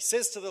and he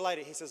says to the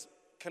lady, he says,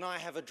 can I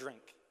have a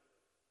drink?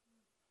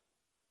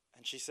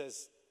 And she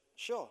says,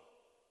 sure,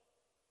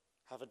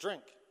 have a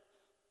drink.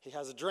 He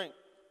has a drink,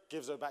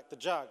 gives her back the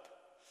jug.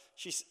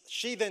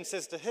 She then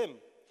says to him,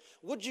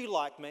 would you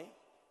like me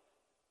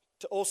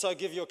to also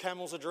give your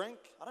camels a drink?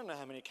 I don't know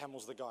how many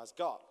camels the guy's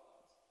got,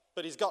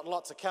 but he's got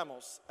lots of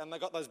camels, and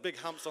they've got those big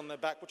humps on their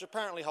back, which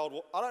apparently hold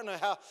water. I don't know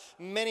how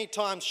many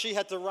times she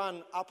had to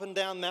run up and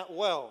down that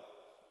well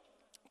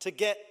to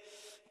get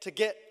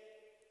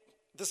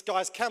this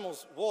guy's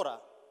camels water.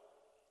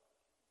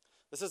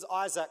 This is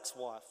Isaac's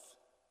wife.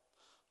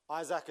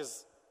 Isaac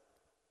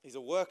he's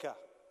a worker.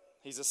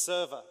 He's a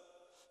server.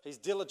 He's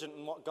diligent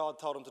in what God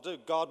told him to do.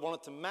 God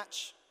wanted to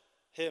match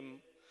him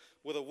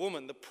with a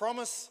woman. The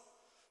promise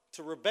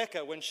to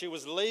Rebekah when she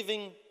was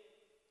leaving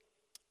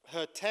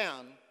her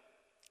town,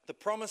 the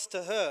promise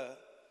to her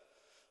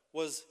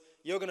was,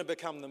 you're going to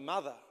become the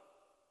mother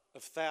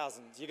of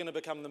thousands. You're going to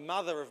become the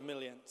mother of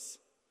millions.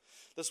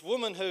 This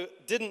woman who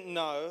didn't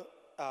know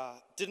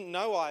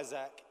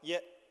Isaac,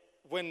 yet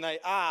when they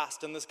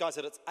asked, and this guy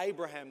said it's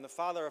Abraham, the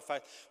father of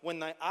faith, when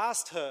they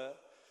asked her,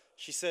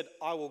 she said,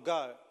 I will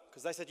go.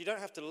 Because they said, you don't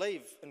have to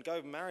leave and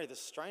go marry this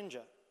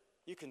stranger.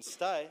 You can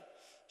stay.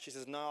 She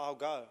says, no, I'll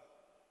go.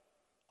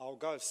 I'll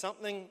go.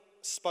 Something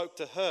spoke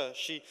to her.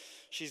 She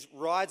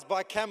rides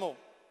by camel.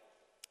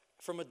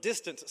 From a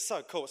distance, it's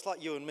so cool. It's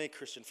like you and me,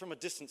 Christian. From a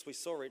distance, we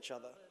saw each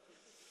other.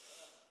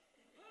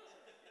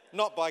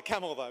 Not by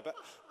camel, though, but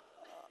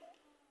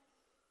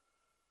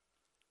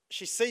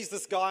she sees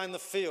this guy in the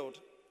field.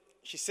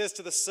 She says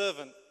to the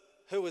servant,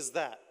 who is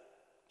that?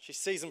 She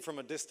sees him from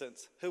a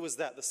distance. Who is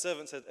that? The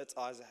servant said, it's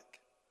Isaac.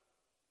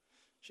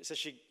 She says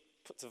she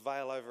puts a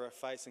veil over her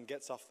face and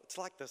gets off. It's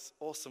like this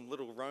awesome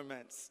little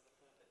romance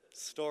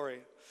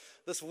story.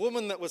 This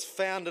woman that was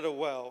found at a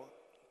well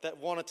that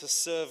wanted to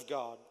serve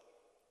God.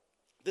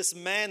 This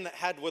man that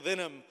had within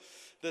him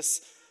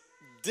this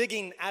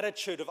digging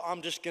attitude of,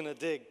 I'm just going to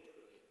dig.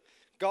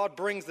 God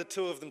brings the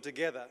two of them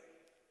together.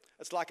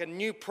 It's like a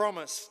new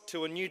promise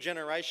to a new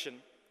generation.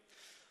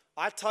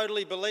 I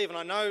totally believe, and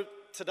I know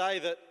today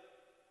that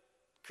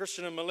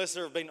Christian and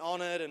Melissa have been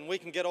honoured, and we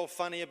can get all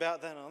funny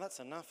about that. Oh, that's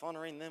enough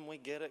honouring them. We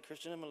get it.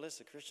 Christian and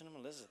Melissa,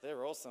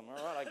 they're awesome.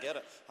 All right,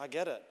 I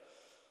get it.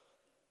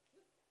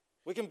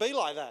 We can be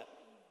like that.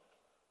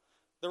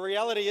 The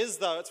reality is,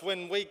 though, it's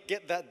when we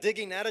get that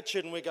digging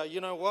attitude and we go, you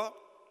know what?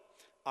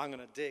 I'm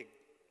going to dig.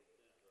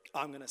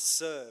 I'm going to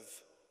serve.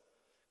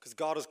 Because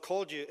God has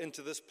called you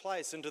into this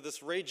place, into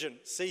this region.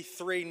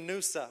 C3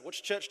 Noosa.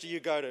 Which church do you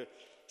go to?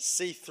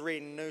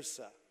 C3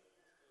 Noosa.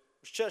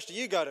 Which church do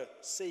you go to?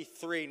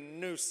 C3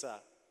 Noosa.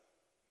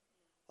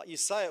 Like you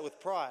say it with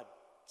pride.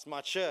 It's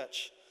my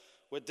church.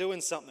 We're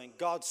doing something.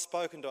 God's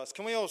spoken to us.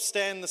 Can we all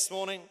stand this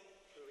morning?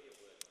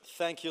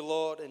 Thank you,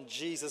 Lord, in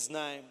Jesus'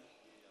 name.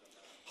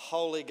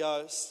 Holy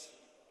Ghost.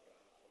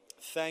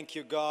 Thank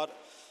you, God.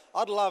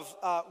 I'd love,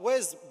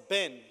 where's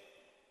Ben?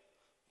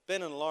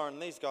 Ben and Lauren,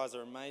 these guys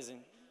are amazing.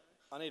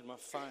 I need my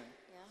phone.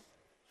 Yeah.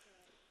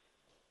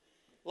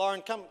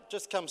 Lauren,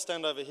 come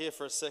stand over here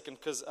for a second,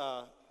 because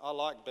I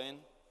like Ben.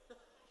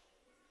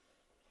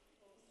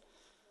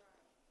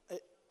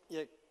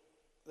 Yeah,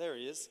 there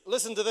he is.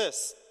 Listen to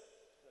this.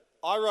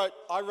 I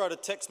wrote a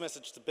text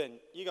message to Ben.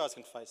 You guys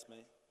can face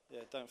me.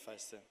 Yeah, don't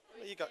face them.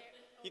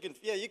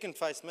 You can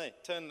face me.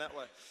 Turn that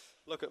way.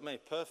 Look at me.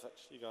 Perfect.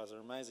 You guys are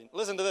amazing.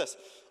 Listen to this.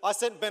 I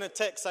sent Ben a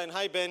text saying,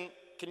 hey, Ben,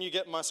 can you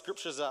get my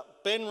scriptures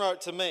up? Ben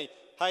wrote to me,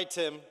 hey,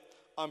 Tim,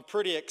 I'm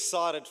pretty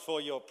excited for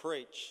your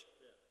preach.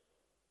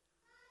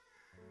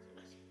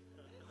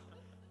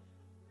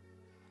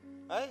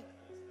 Hey?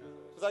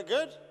 Is that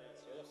good?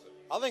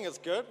 I think it's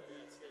good.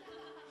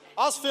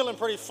 I was feeling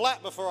pretty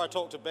flat before I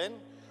talked to Ben.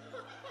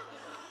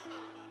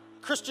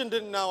 Christian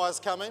didn't know I was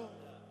coming.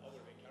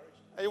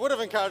 He would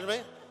have encouraged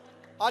me.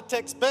 I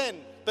text Ben,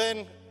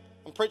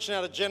 I'm preaching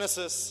out of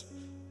Genesis.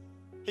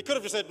 He could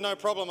have just said, no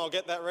problem, I'll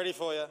get that ready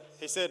for you.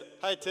 He said,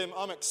 hey Tim,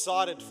 I'm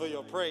excited for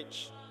your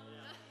preach.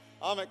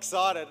 I'm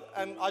excited.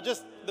 And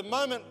the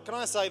moment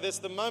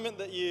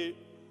that you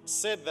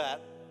said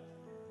that,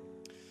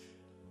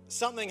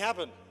 something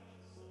happened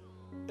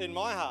in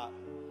my heart.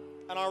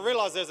 And I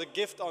realized there's a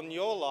gift on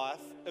your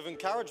life of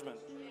encouragement.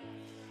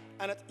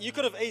 And you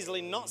could have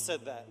easily not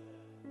said that.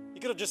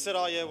 You could have just said,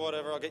 oh yeah,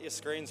 whatever, I'll get your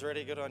screens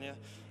ready, good on you.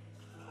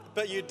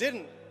 But you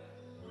didn't.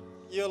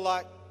 You're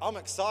like, I'm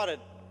excited.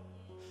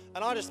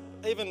 And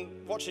even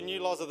watching you,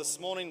 Loza, this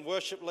morning,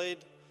 worship lead,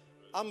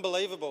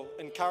 unbelievable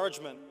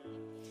encouragement.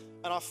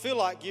 And I feel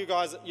like you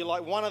guys, you're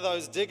like one of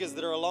those diggers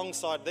that are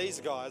alongside these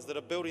guys that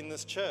are building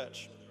this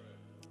church.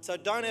 So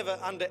don't ever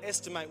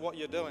underestimate what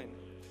you're doing.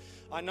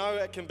 I know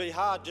it can be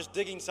hard just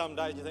digging some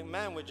days. You think,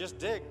 man, we just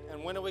dig.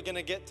 And when are we going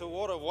to get to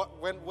water?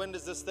 When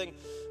does this thing?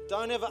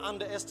 Don't ever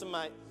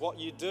underestimate what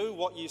you do,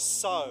 what you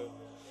sow.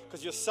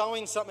 Because you're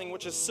sowing something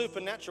which is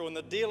supernatural. And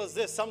the deal is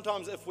this.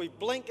 Sometimes if we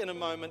blink in a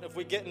moment, if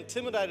we get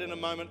intimidated in a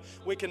moment,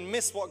 we can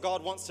miss what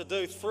God wants to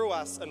do through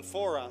us and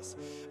for us.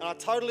 And I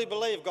totally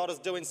believe God is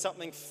doing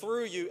something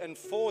through you and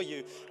for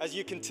you as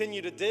you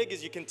continue to dig,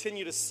 as you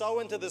continue to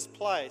sow into this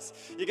place.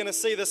 You're going to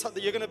see this.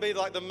 You're going to be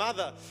like the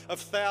mother of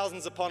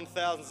thousands upon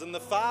thousands and the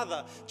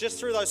father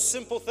just through those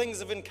simple things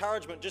of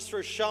encouragement, just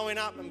through showing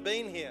up and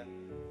being here.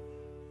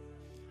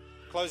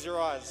 Close your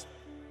eyes.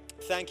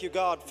 Thank you,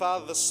 God.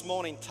 Father, this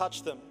morning,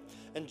 touch them.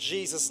 In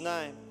Jesus'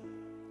 name,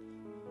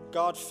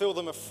 God, fill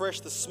them afresh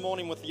this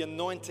morning with the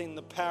anointing,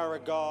 the power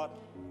of God.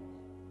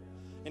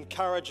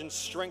 Encourage and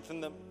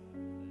strengthen them,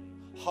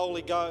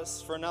 Holy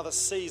Ghost, for another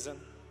season.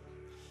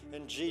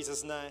 In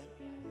Jesus' name,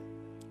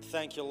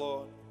 thank you,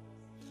 Lord.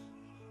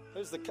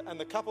 And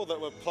the couple that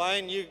were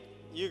playing,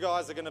 you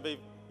guys are going to be,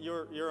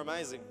 you're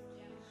amazing.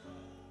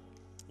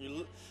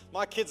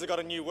 My kids have got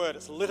a new word.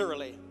 It's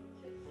literally.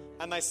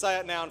 And they say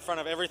it now in front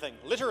of everything.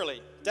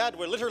 Literally. Dad,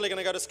 we're literally going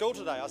to go to school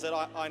today. I said,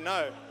 I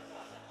know.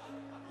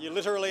 You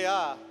literally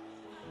are.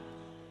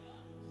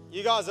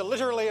 You guys are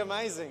literally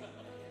amazing.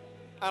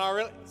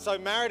 And so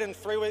married in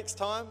 3 weeks'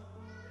 time.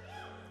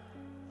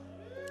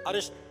 I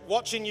just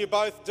watching you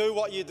both do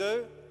what you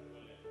do.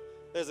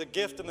 There's a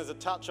gift and there's a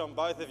touch on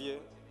both of you.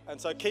 And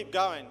so keep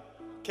going.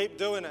 Keep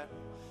doing it.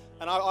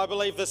 And I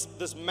believe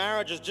this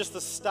marriage is just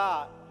the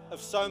start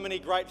of so many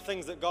great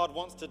things that God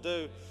wants to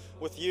do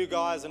with you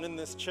guys and in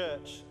this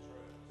church.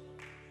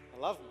 I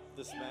love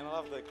this, man. I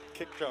love the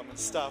kick drum and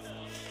stuff.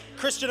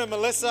 Christian and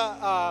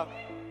Melissa,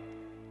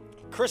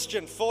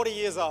 Christian, 40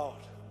 years old.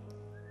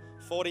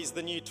 40's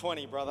the new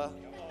 20, brother.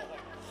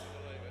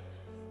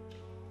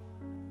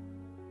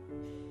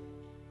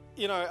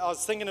 You know, I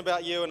was thinking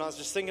about you, and I was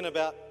just thinking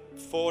about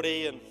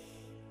 40 and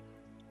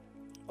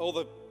all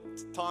the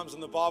times in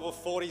the Bible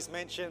 40's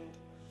mentioned.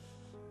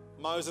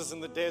 Moses in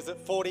the desert,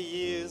 40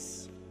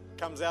 years,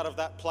 comes out of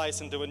that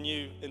place into a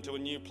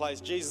new place.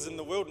 Jesus in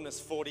the wilderness,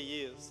 40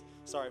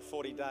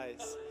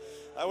 days.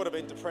 That would have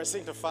been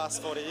depressing to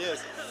fast 40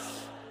 years.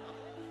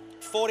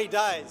 40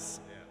 days.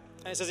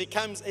 And it says he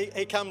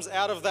comes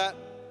out of that.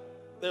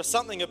 There's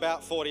something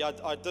about 40,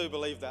 I do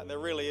believe that, there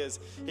really is.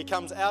 He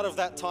comes out of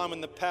that time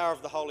in the power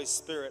of the Holy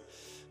Spirit.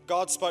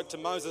 God spoke to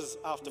Moses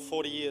after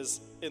 40 years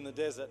in the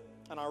desert.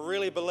 And I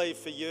really believe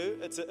for you,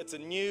 it's a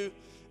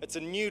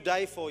new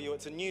day for you,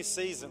 it's a new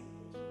season.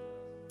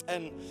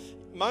 And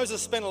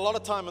Moses spent a lot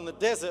of time in the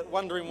desert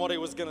wondering what he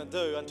was going to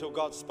do until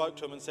God spoke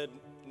to him and said,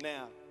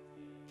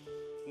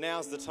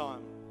 now's the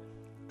time.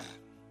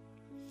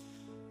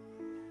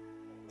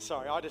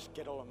 Sorry, I just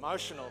get all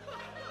emotional.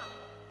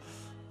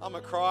 I'm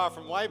a crier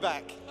from way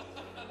back.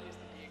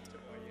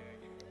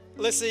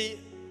 Lissy,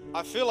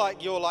 I feel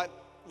like you're like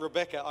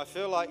Rebecca. I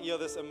feel like you're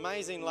this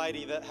amazing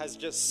lady that has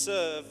just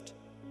served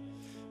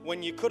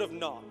when you could have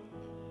not.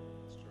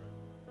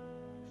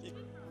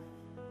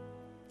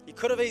 You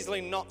could have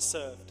easily not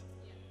served.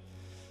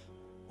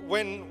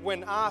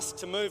 When asked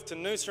to move to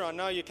Noosa, I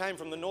know you came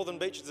from the northern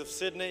beaches of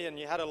Sydney and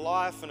you had a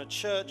life and a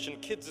church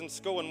and kids in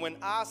school, and when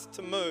asked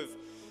to move,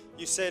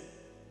 you said,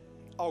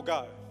 I'll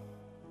go.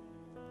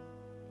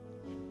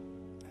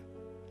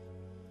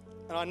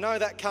 And I know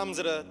that comes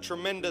at a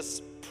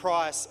tremendous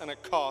price and a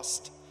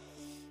cost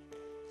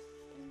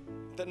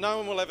that no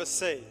one will ever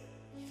see.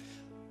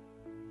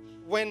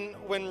 When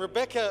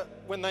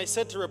they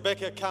said to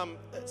Rebecca, come,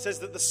 it says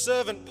that the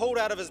servant pulled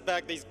out of his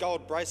bag these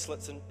gold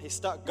bracelets, and he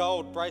stuck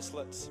gold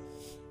bracelets.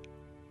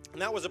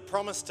 And that was a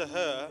promise to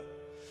her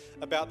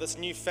about this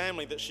new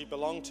family that she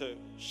belonged to.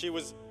 She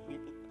was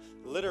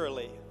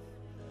literally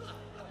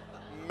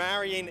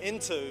marrying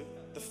into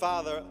the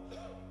father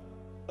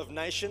of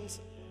nations,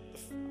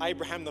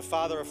 Abraham, the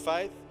father of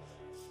faith.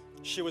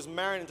 She was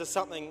married into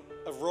something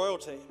of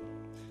royalty.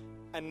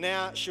 And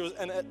now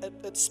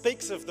it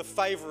speaks of the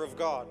favor of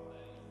God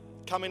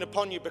coming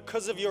upon you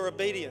because of your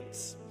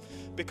obedience,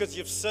 because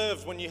you've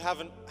served when you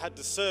haven't had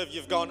to serve.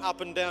 You've gone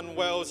up and down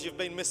wells, you've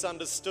been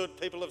misunderstood,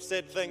 people have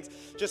said things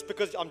just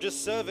because I'm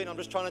just serving, I'm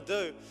just trying to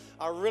do.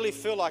 I really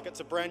feel like it's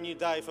a brand new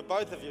day for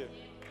both of you.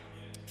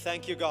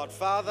 Thank you, God.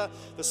 Father,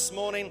 this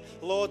morning,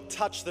 Lord,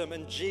 touch them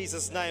in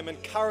Jesus' name.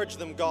 Encourage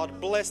them,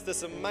 God. Bless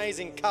this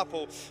amazing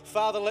couple.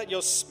 Father, let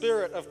your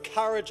spirit of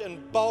courage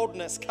and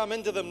boldness come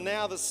into them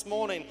now this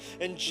morning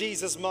in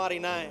Jesus' mighty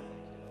name.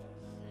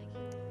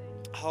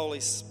 Holy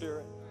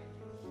Spirit,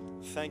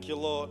 thank you,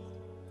 Lord.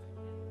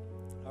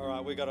 All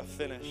right, we got to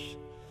finish.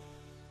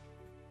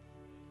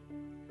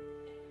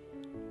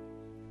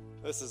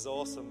 This is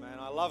awesome, man.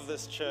 I love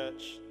this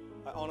church.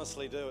 I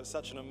honestly do. It's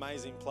such an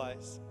amazing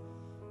place.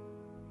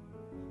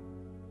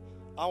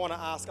 I want to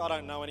ask, I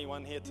don't know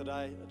anyone here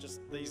today, just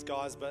these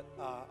guys, but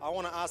I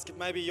want to ask if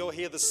maybe you're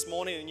here this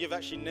morning and you've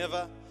actually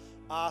never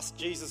asked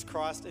Jesus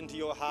Christ into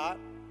your heart.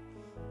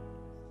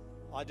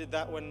 I did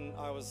that when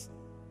I was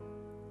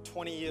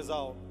 20 years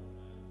old,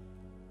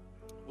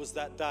 was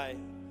that day.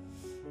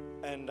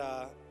 And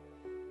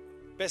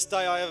best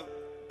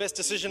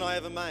decision I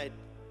ever made.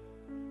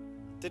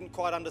 Didn't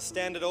quite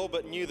understand it all,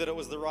 but knew that it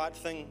was the right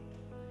thing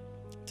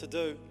to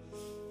do.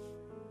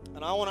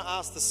 And I want to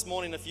ask this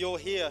morning, if you're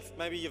here, if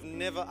maybe you've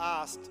never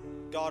asked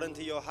God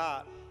into your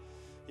heart.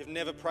 You've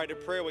never prayed a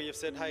prayer where you've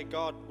said, hey,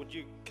 God, would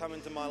you come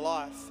into my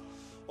life?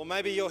 Or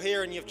maybe you're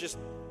here and you've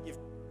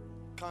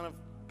kind of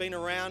been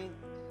around,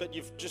 but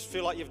you just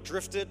feel like you've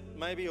drifted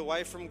maybe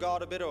away from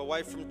God a bit or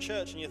away from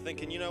church, and you're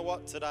thinking, you know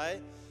what, today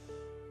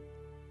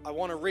I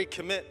want to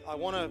recommit. I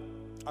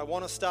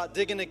want to start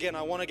digging again.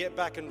 I want to get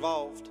back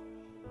involved.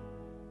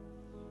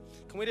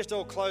 Can we just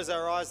all close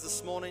our eyes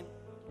this morning?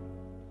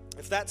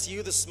 If that's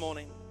you this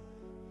morning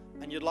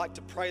and you'd like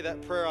to pray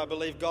that prayer, I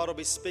believe God will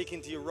be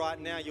speaking to you right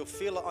now. You'll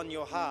feel it on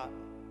your heart.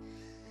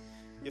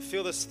 You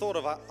feel this thought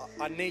of,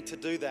 I need to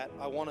do that.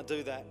 I want to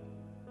do that.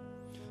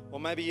 Or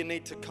maybe you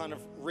need to kind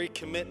of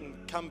recommit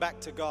and come back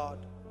to God.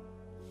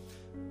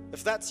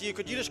 If that's you,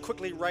 could you just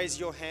quickly raise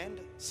your hand?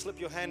 Slip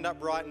your hand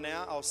up right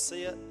now. I'll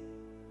see it.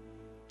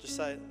 Just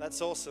say, that's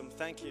awesome.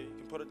 Thank you. You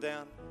can put it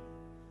down.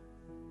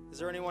 Is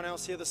there anyone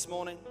else here this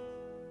morning?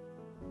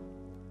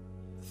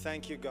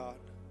 Thank you, God.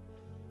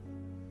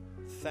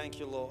 Thank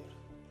you, Lord.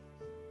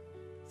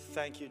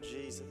 Thank you,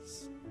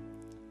 Jesus.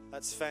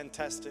 That's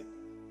fantastic.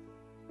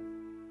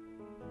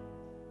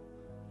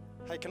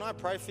 Hey, can I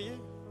pray for you?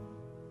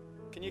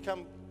 Can you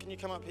come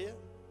up here?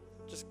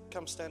 Just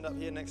come stand up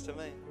here next to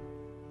me.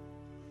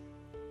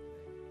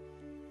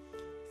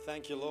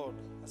 Thank you, Lord.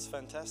 That's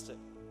fantastic.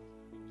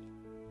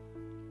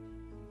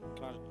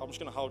 I'm just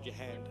going to hold your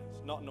hand,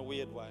 not in a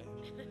weird way.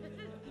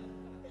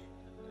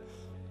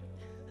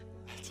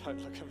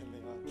 Don't look at me in the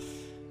eye.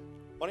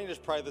 Why don't you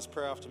just pray this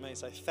prayer after me?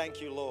 Say,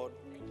 thank you, Lord.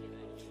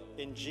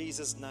 In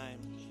Jesus' name,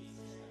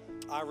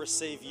 I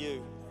receive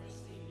you,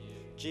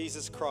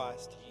 Jesus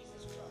Christ,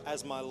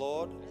 as my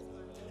Lord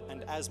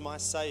and as my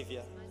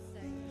Savior.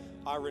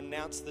 I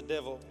renounce the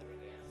devil.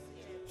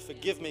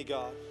 Forgive me,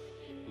 God.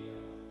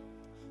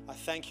 I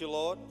thank you,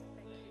 Lord,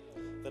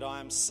 that I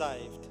am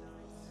saved,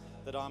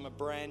 that I'm a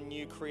brand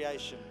new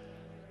creation.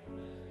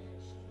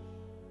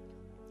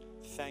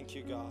 Thank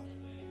you, God.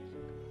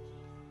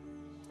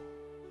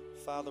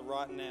 Father,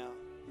 right now,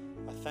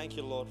 I thank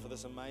you, Lord, for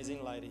this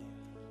amazing lady.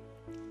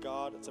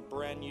 God, it's a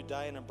brand new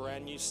day and a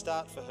brand new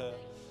start for her.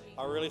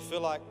 I really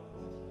feel like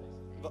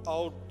the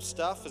old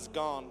stuff is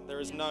gone. There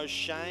is no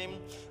shame.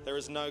 There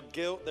is no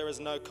guilt. There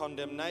is no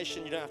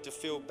condemnation. You don't have to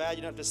feel bad.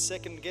 You don't have to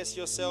second guess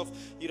yourself.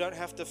 You don't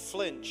have to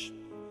flinch.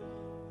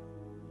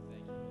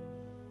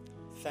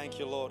 Thank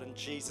you, Lord. In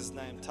Jesus'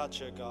 name, touch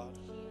her, God.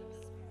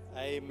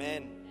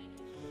 Amen.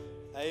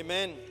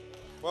 Amen.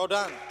 Well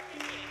done.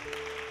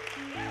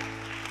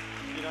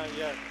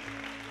 Yeah.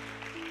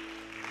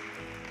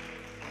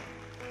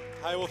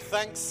 Hey, well,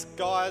 thanks,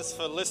 guys,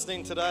 for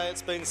listening today.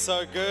 It's been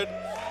so good.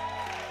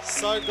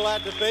 So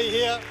glad to be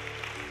here.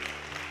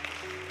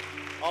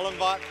 I'll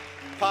invite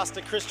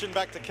Pastor Christian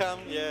back to come.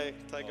 Yeah,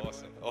 take it.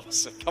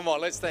 Awesome. Come on,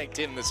 let's thank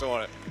Tim this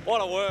morning.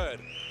 What a word.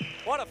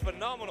 What a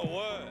phenomenal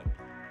word.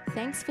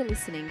 Thanks for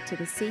listening to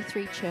the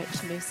C3 Church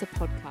Noosa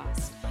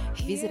podcast.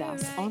 Visit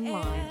us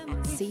online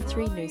at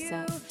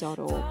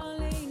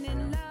c3noosa.org.